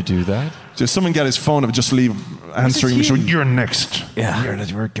into when you do that. Just someone get his phone and just leave answering machine. You're next. Yeah.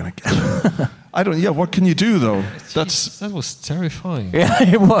 We're going to get you. I don't... Yeah, what can you do, though? That was terrifying. Yeah,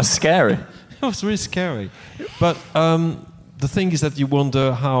 it was scary. It was really scary. But the thing is that you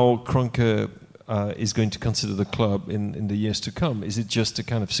wonder how Kroenke is going to consider the club in the years to come. Is it just a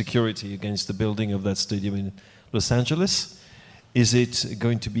kind of security against the building of that stadium in Los Angeles? Is it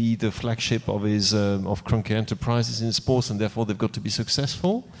going to be the flagship of his of Kroenke Enterprises in sports, and therefore they've got to be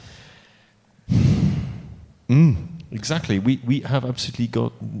successful? Exactly. We have absolutely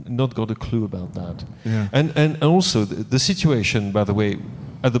not got a clue about that. Yeah. And also the situation, by the way,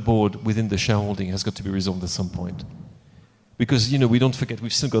 at the board within the shareholding has got to be resolved at some point. Because, we don't forget,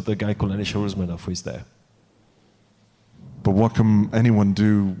 we've still got the guy called Alisher Usmanov who is there. But what can anyone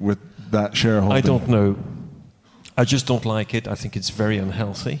do with that shareholding? I don't know. I just don't like it. I think it's very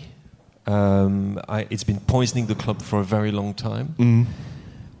unhealthy. It's been poisoning the club for a very long time. Mm.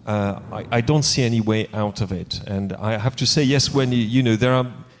 I don't see any way out of it. And I have to say, yes, when there are...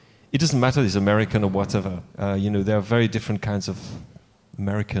 It doesn't matter if it's American or whatever. There are very different kinds of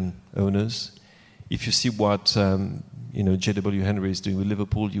American owners. If you see what... J.W. Henry is doing with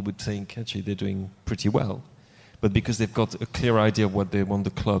Liverpool, you would think, actually, they're doing pretty well. But because they've got a clear idea of what they want the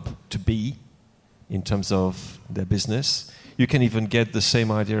club to be in terms of their business, you can even get the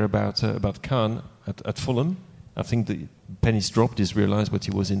same idea about Khan at Fulham. I think the pennies dropped, he's realised what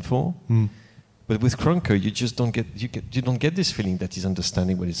he was in for. Mm. But with Kroenke, you just don't get this feeling that he's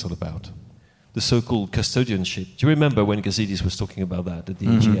understanding what it's all about. The so-called custodianship. Do you remember when Gazidis was talking about that at the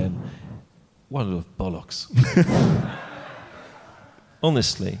EGM? What a lot of bollocks.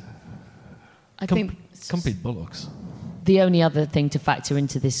 Honestly. I think complete bollocks. The only other thing to factor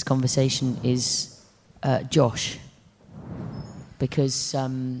into this conversation is Josh. Because,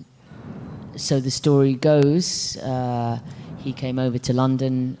 so the story goes, he came over to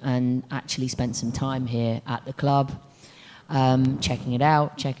London and actually spent some time here at the club, checking it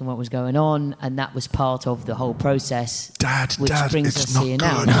out, checking what was going on, and that was part of the whole process. Dad, brings it's us not here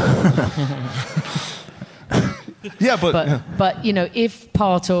good. Now. Yeah, but you know, if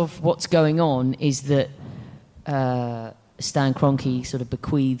part of what's going on is that Stan Kroenke sort of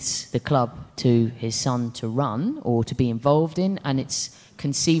bequeaths the club to his son to run or to be involved in, and it's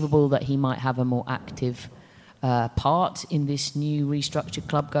conceivable that he might have a more active part in this new restructured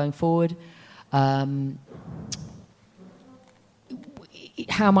club going forward.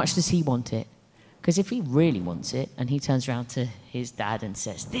 How much does he want it? Because if he really wants it and he turns around to his dad and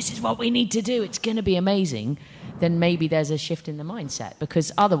says, this is what we need to do, it's going to be amazing, then maybe there's a shift in the mindset.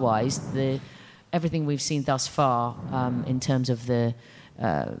 Because otherwise, everything we've seen thus far in terms of the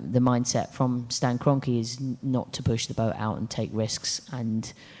mindset from Stan Kroenke is not to push the boat out and take risks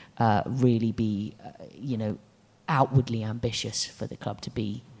and really be, outwardly ambitious for the club to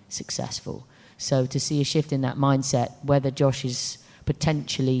be successful. So to see a shift in that mindset, whether Josh is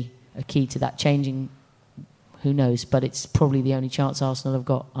potentially a key to that changing, who knows? But it's probably the only chance Arsenal have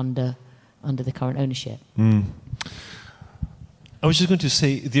got under the current ownership. I was just going to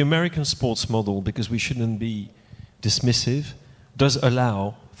say, the American sports model, because we shouldn't be dismissive, does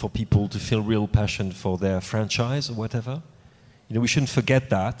allow for people to feel real passion for their franchise or whatever. We shouldn't forget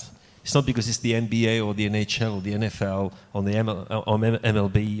that. It's not because it's the NBA or the NHL or the NFL or the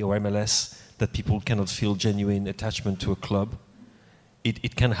MLB or MLS that people cannot feel genuine attachment to a club.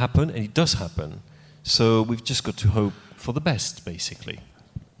 It can happen, and it does happen. So we've just got to hope for the best, basically.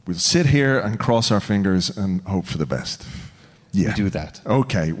 We'll sit here and cross our fingers and hope for the best. Yeah. We do that.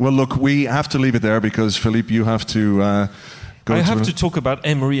 Okay. Well, look, we have to leave it there because, Philippe, you have to go I have to talk about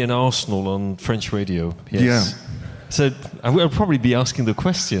Emery and Arsenal on French radio. Yes. Yeah. So I will probably be asking the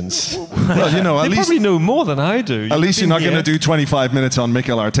questions. Well, at they least probably know more than I do. At least you're not going to do 25 minutes on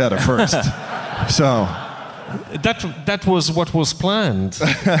Mikel Arteta first. So... That was what was planned.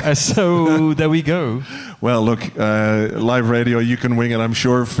 So there we go. Well, look, live radio, you can wing it, I'm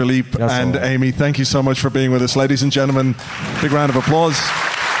sure. Philippe and Amy, thank you so much for being with us. Ladies and gentlemen, big round of applause.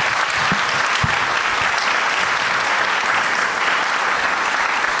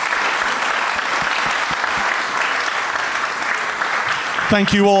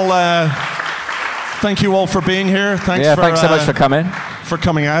 Thank you all. Thank you all for being here. Thanks so much for coming. For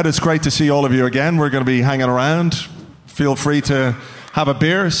coming out. It's great to see all of you again. We're going to be hanging around. Feel free to have a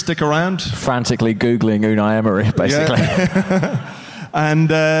beer, stick around. Frantically Googling Unai Emery, basically. Yeah. And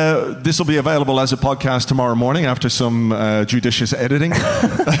this will be available as a podcast tomorrow morning after some judicious editing.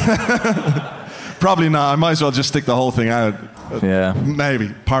 Probably not. I might as well just stick the whole thing out. Yeah. Maybe,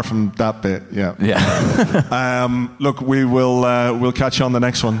 apart from that bit. Yeah. Yeah. Look, we'll catch you on the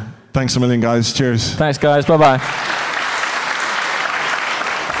next one. Thanks a million, guys. Cheers. Thanks, guys. Bye-bye.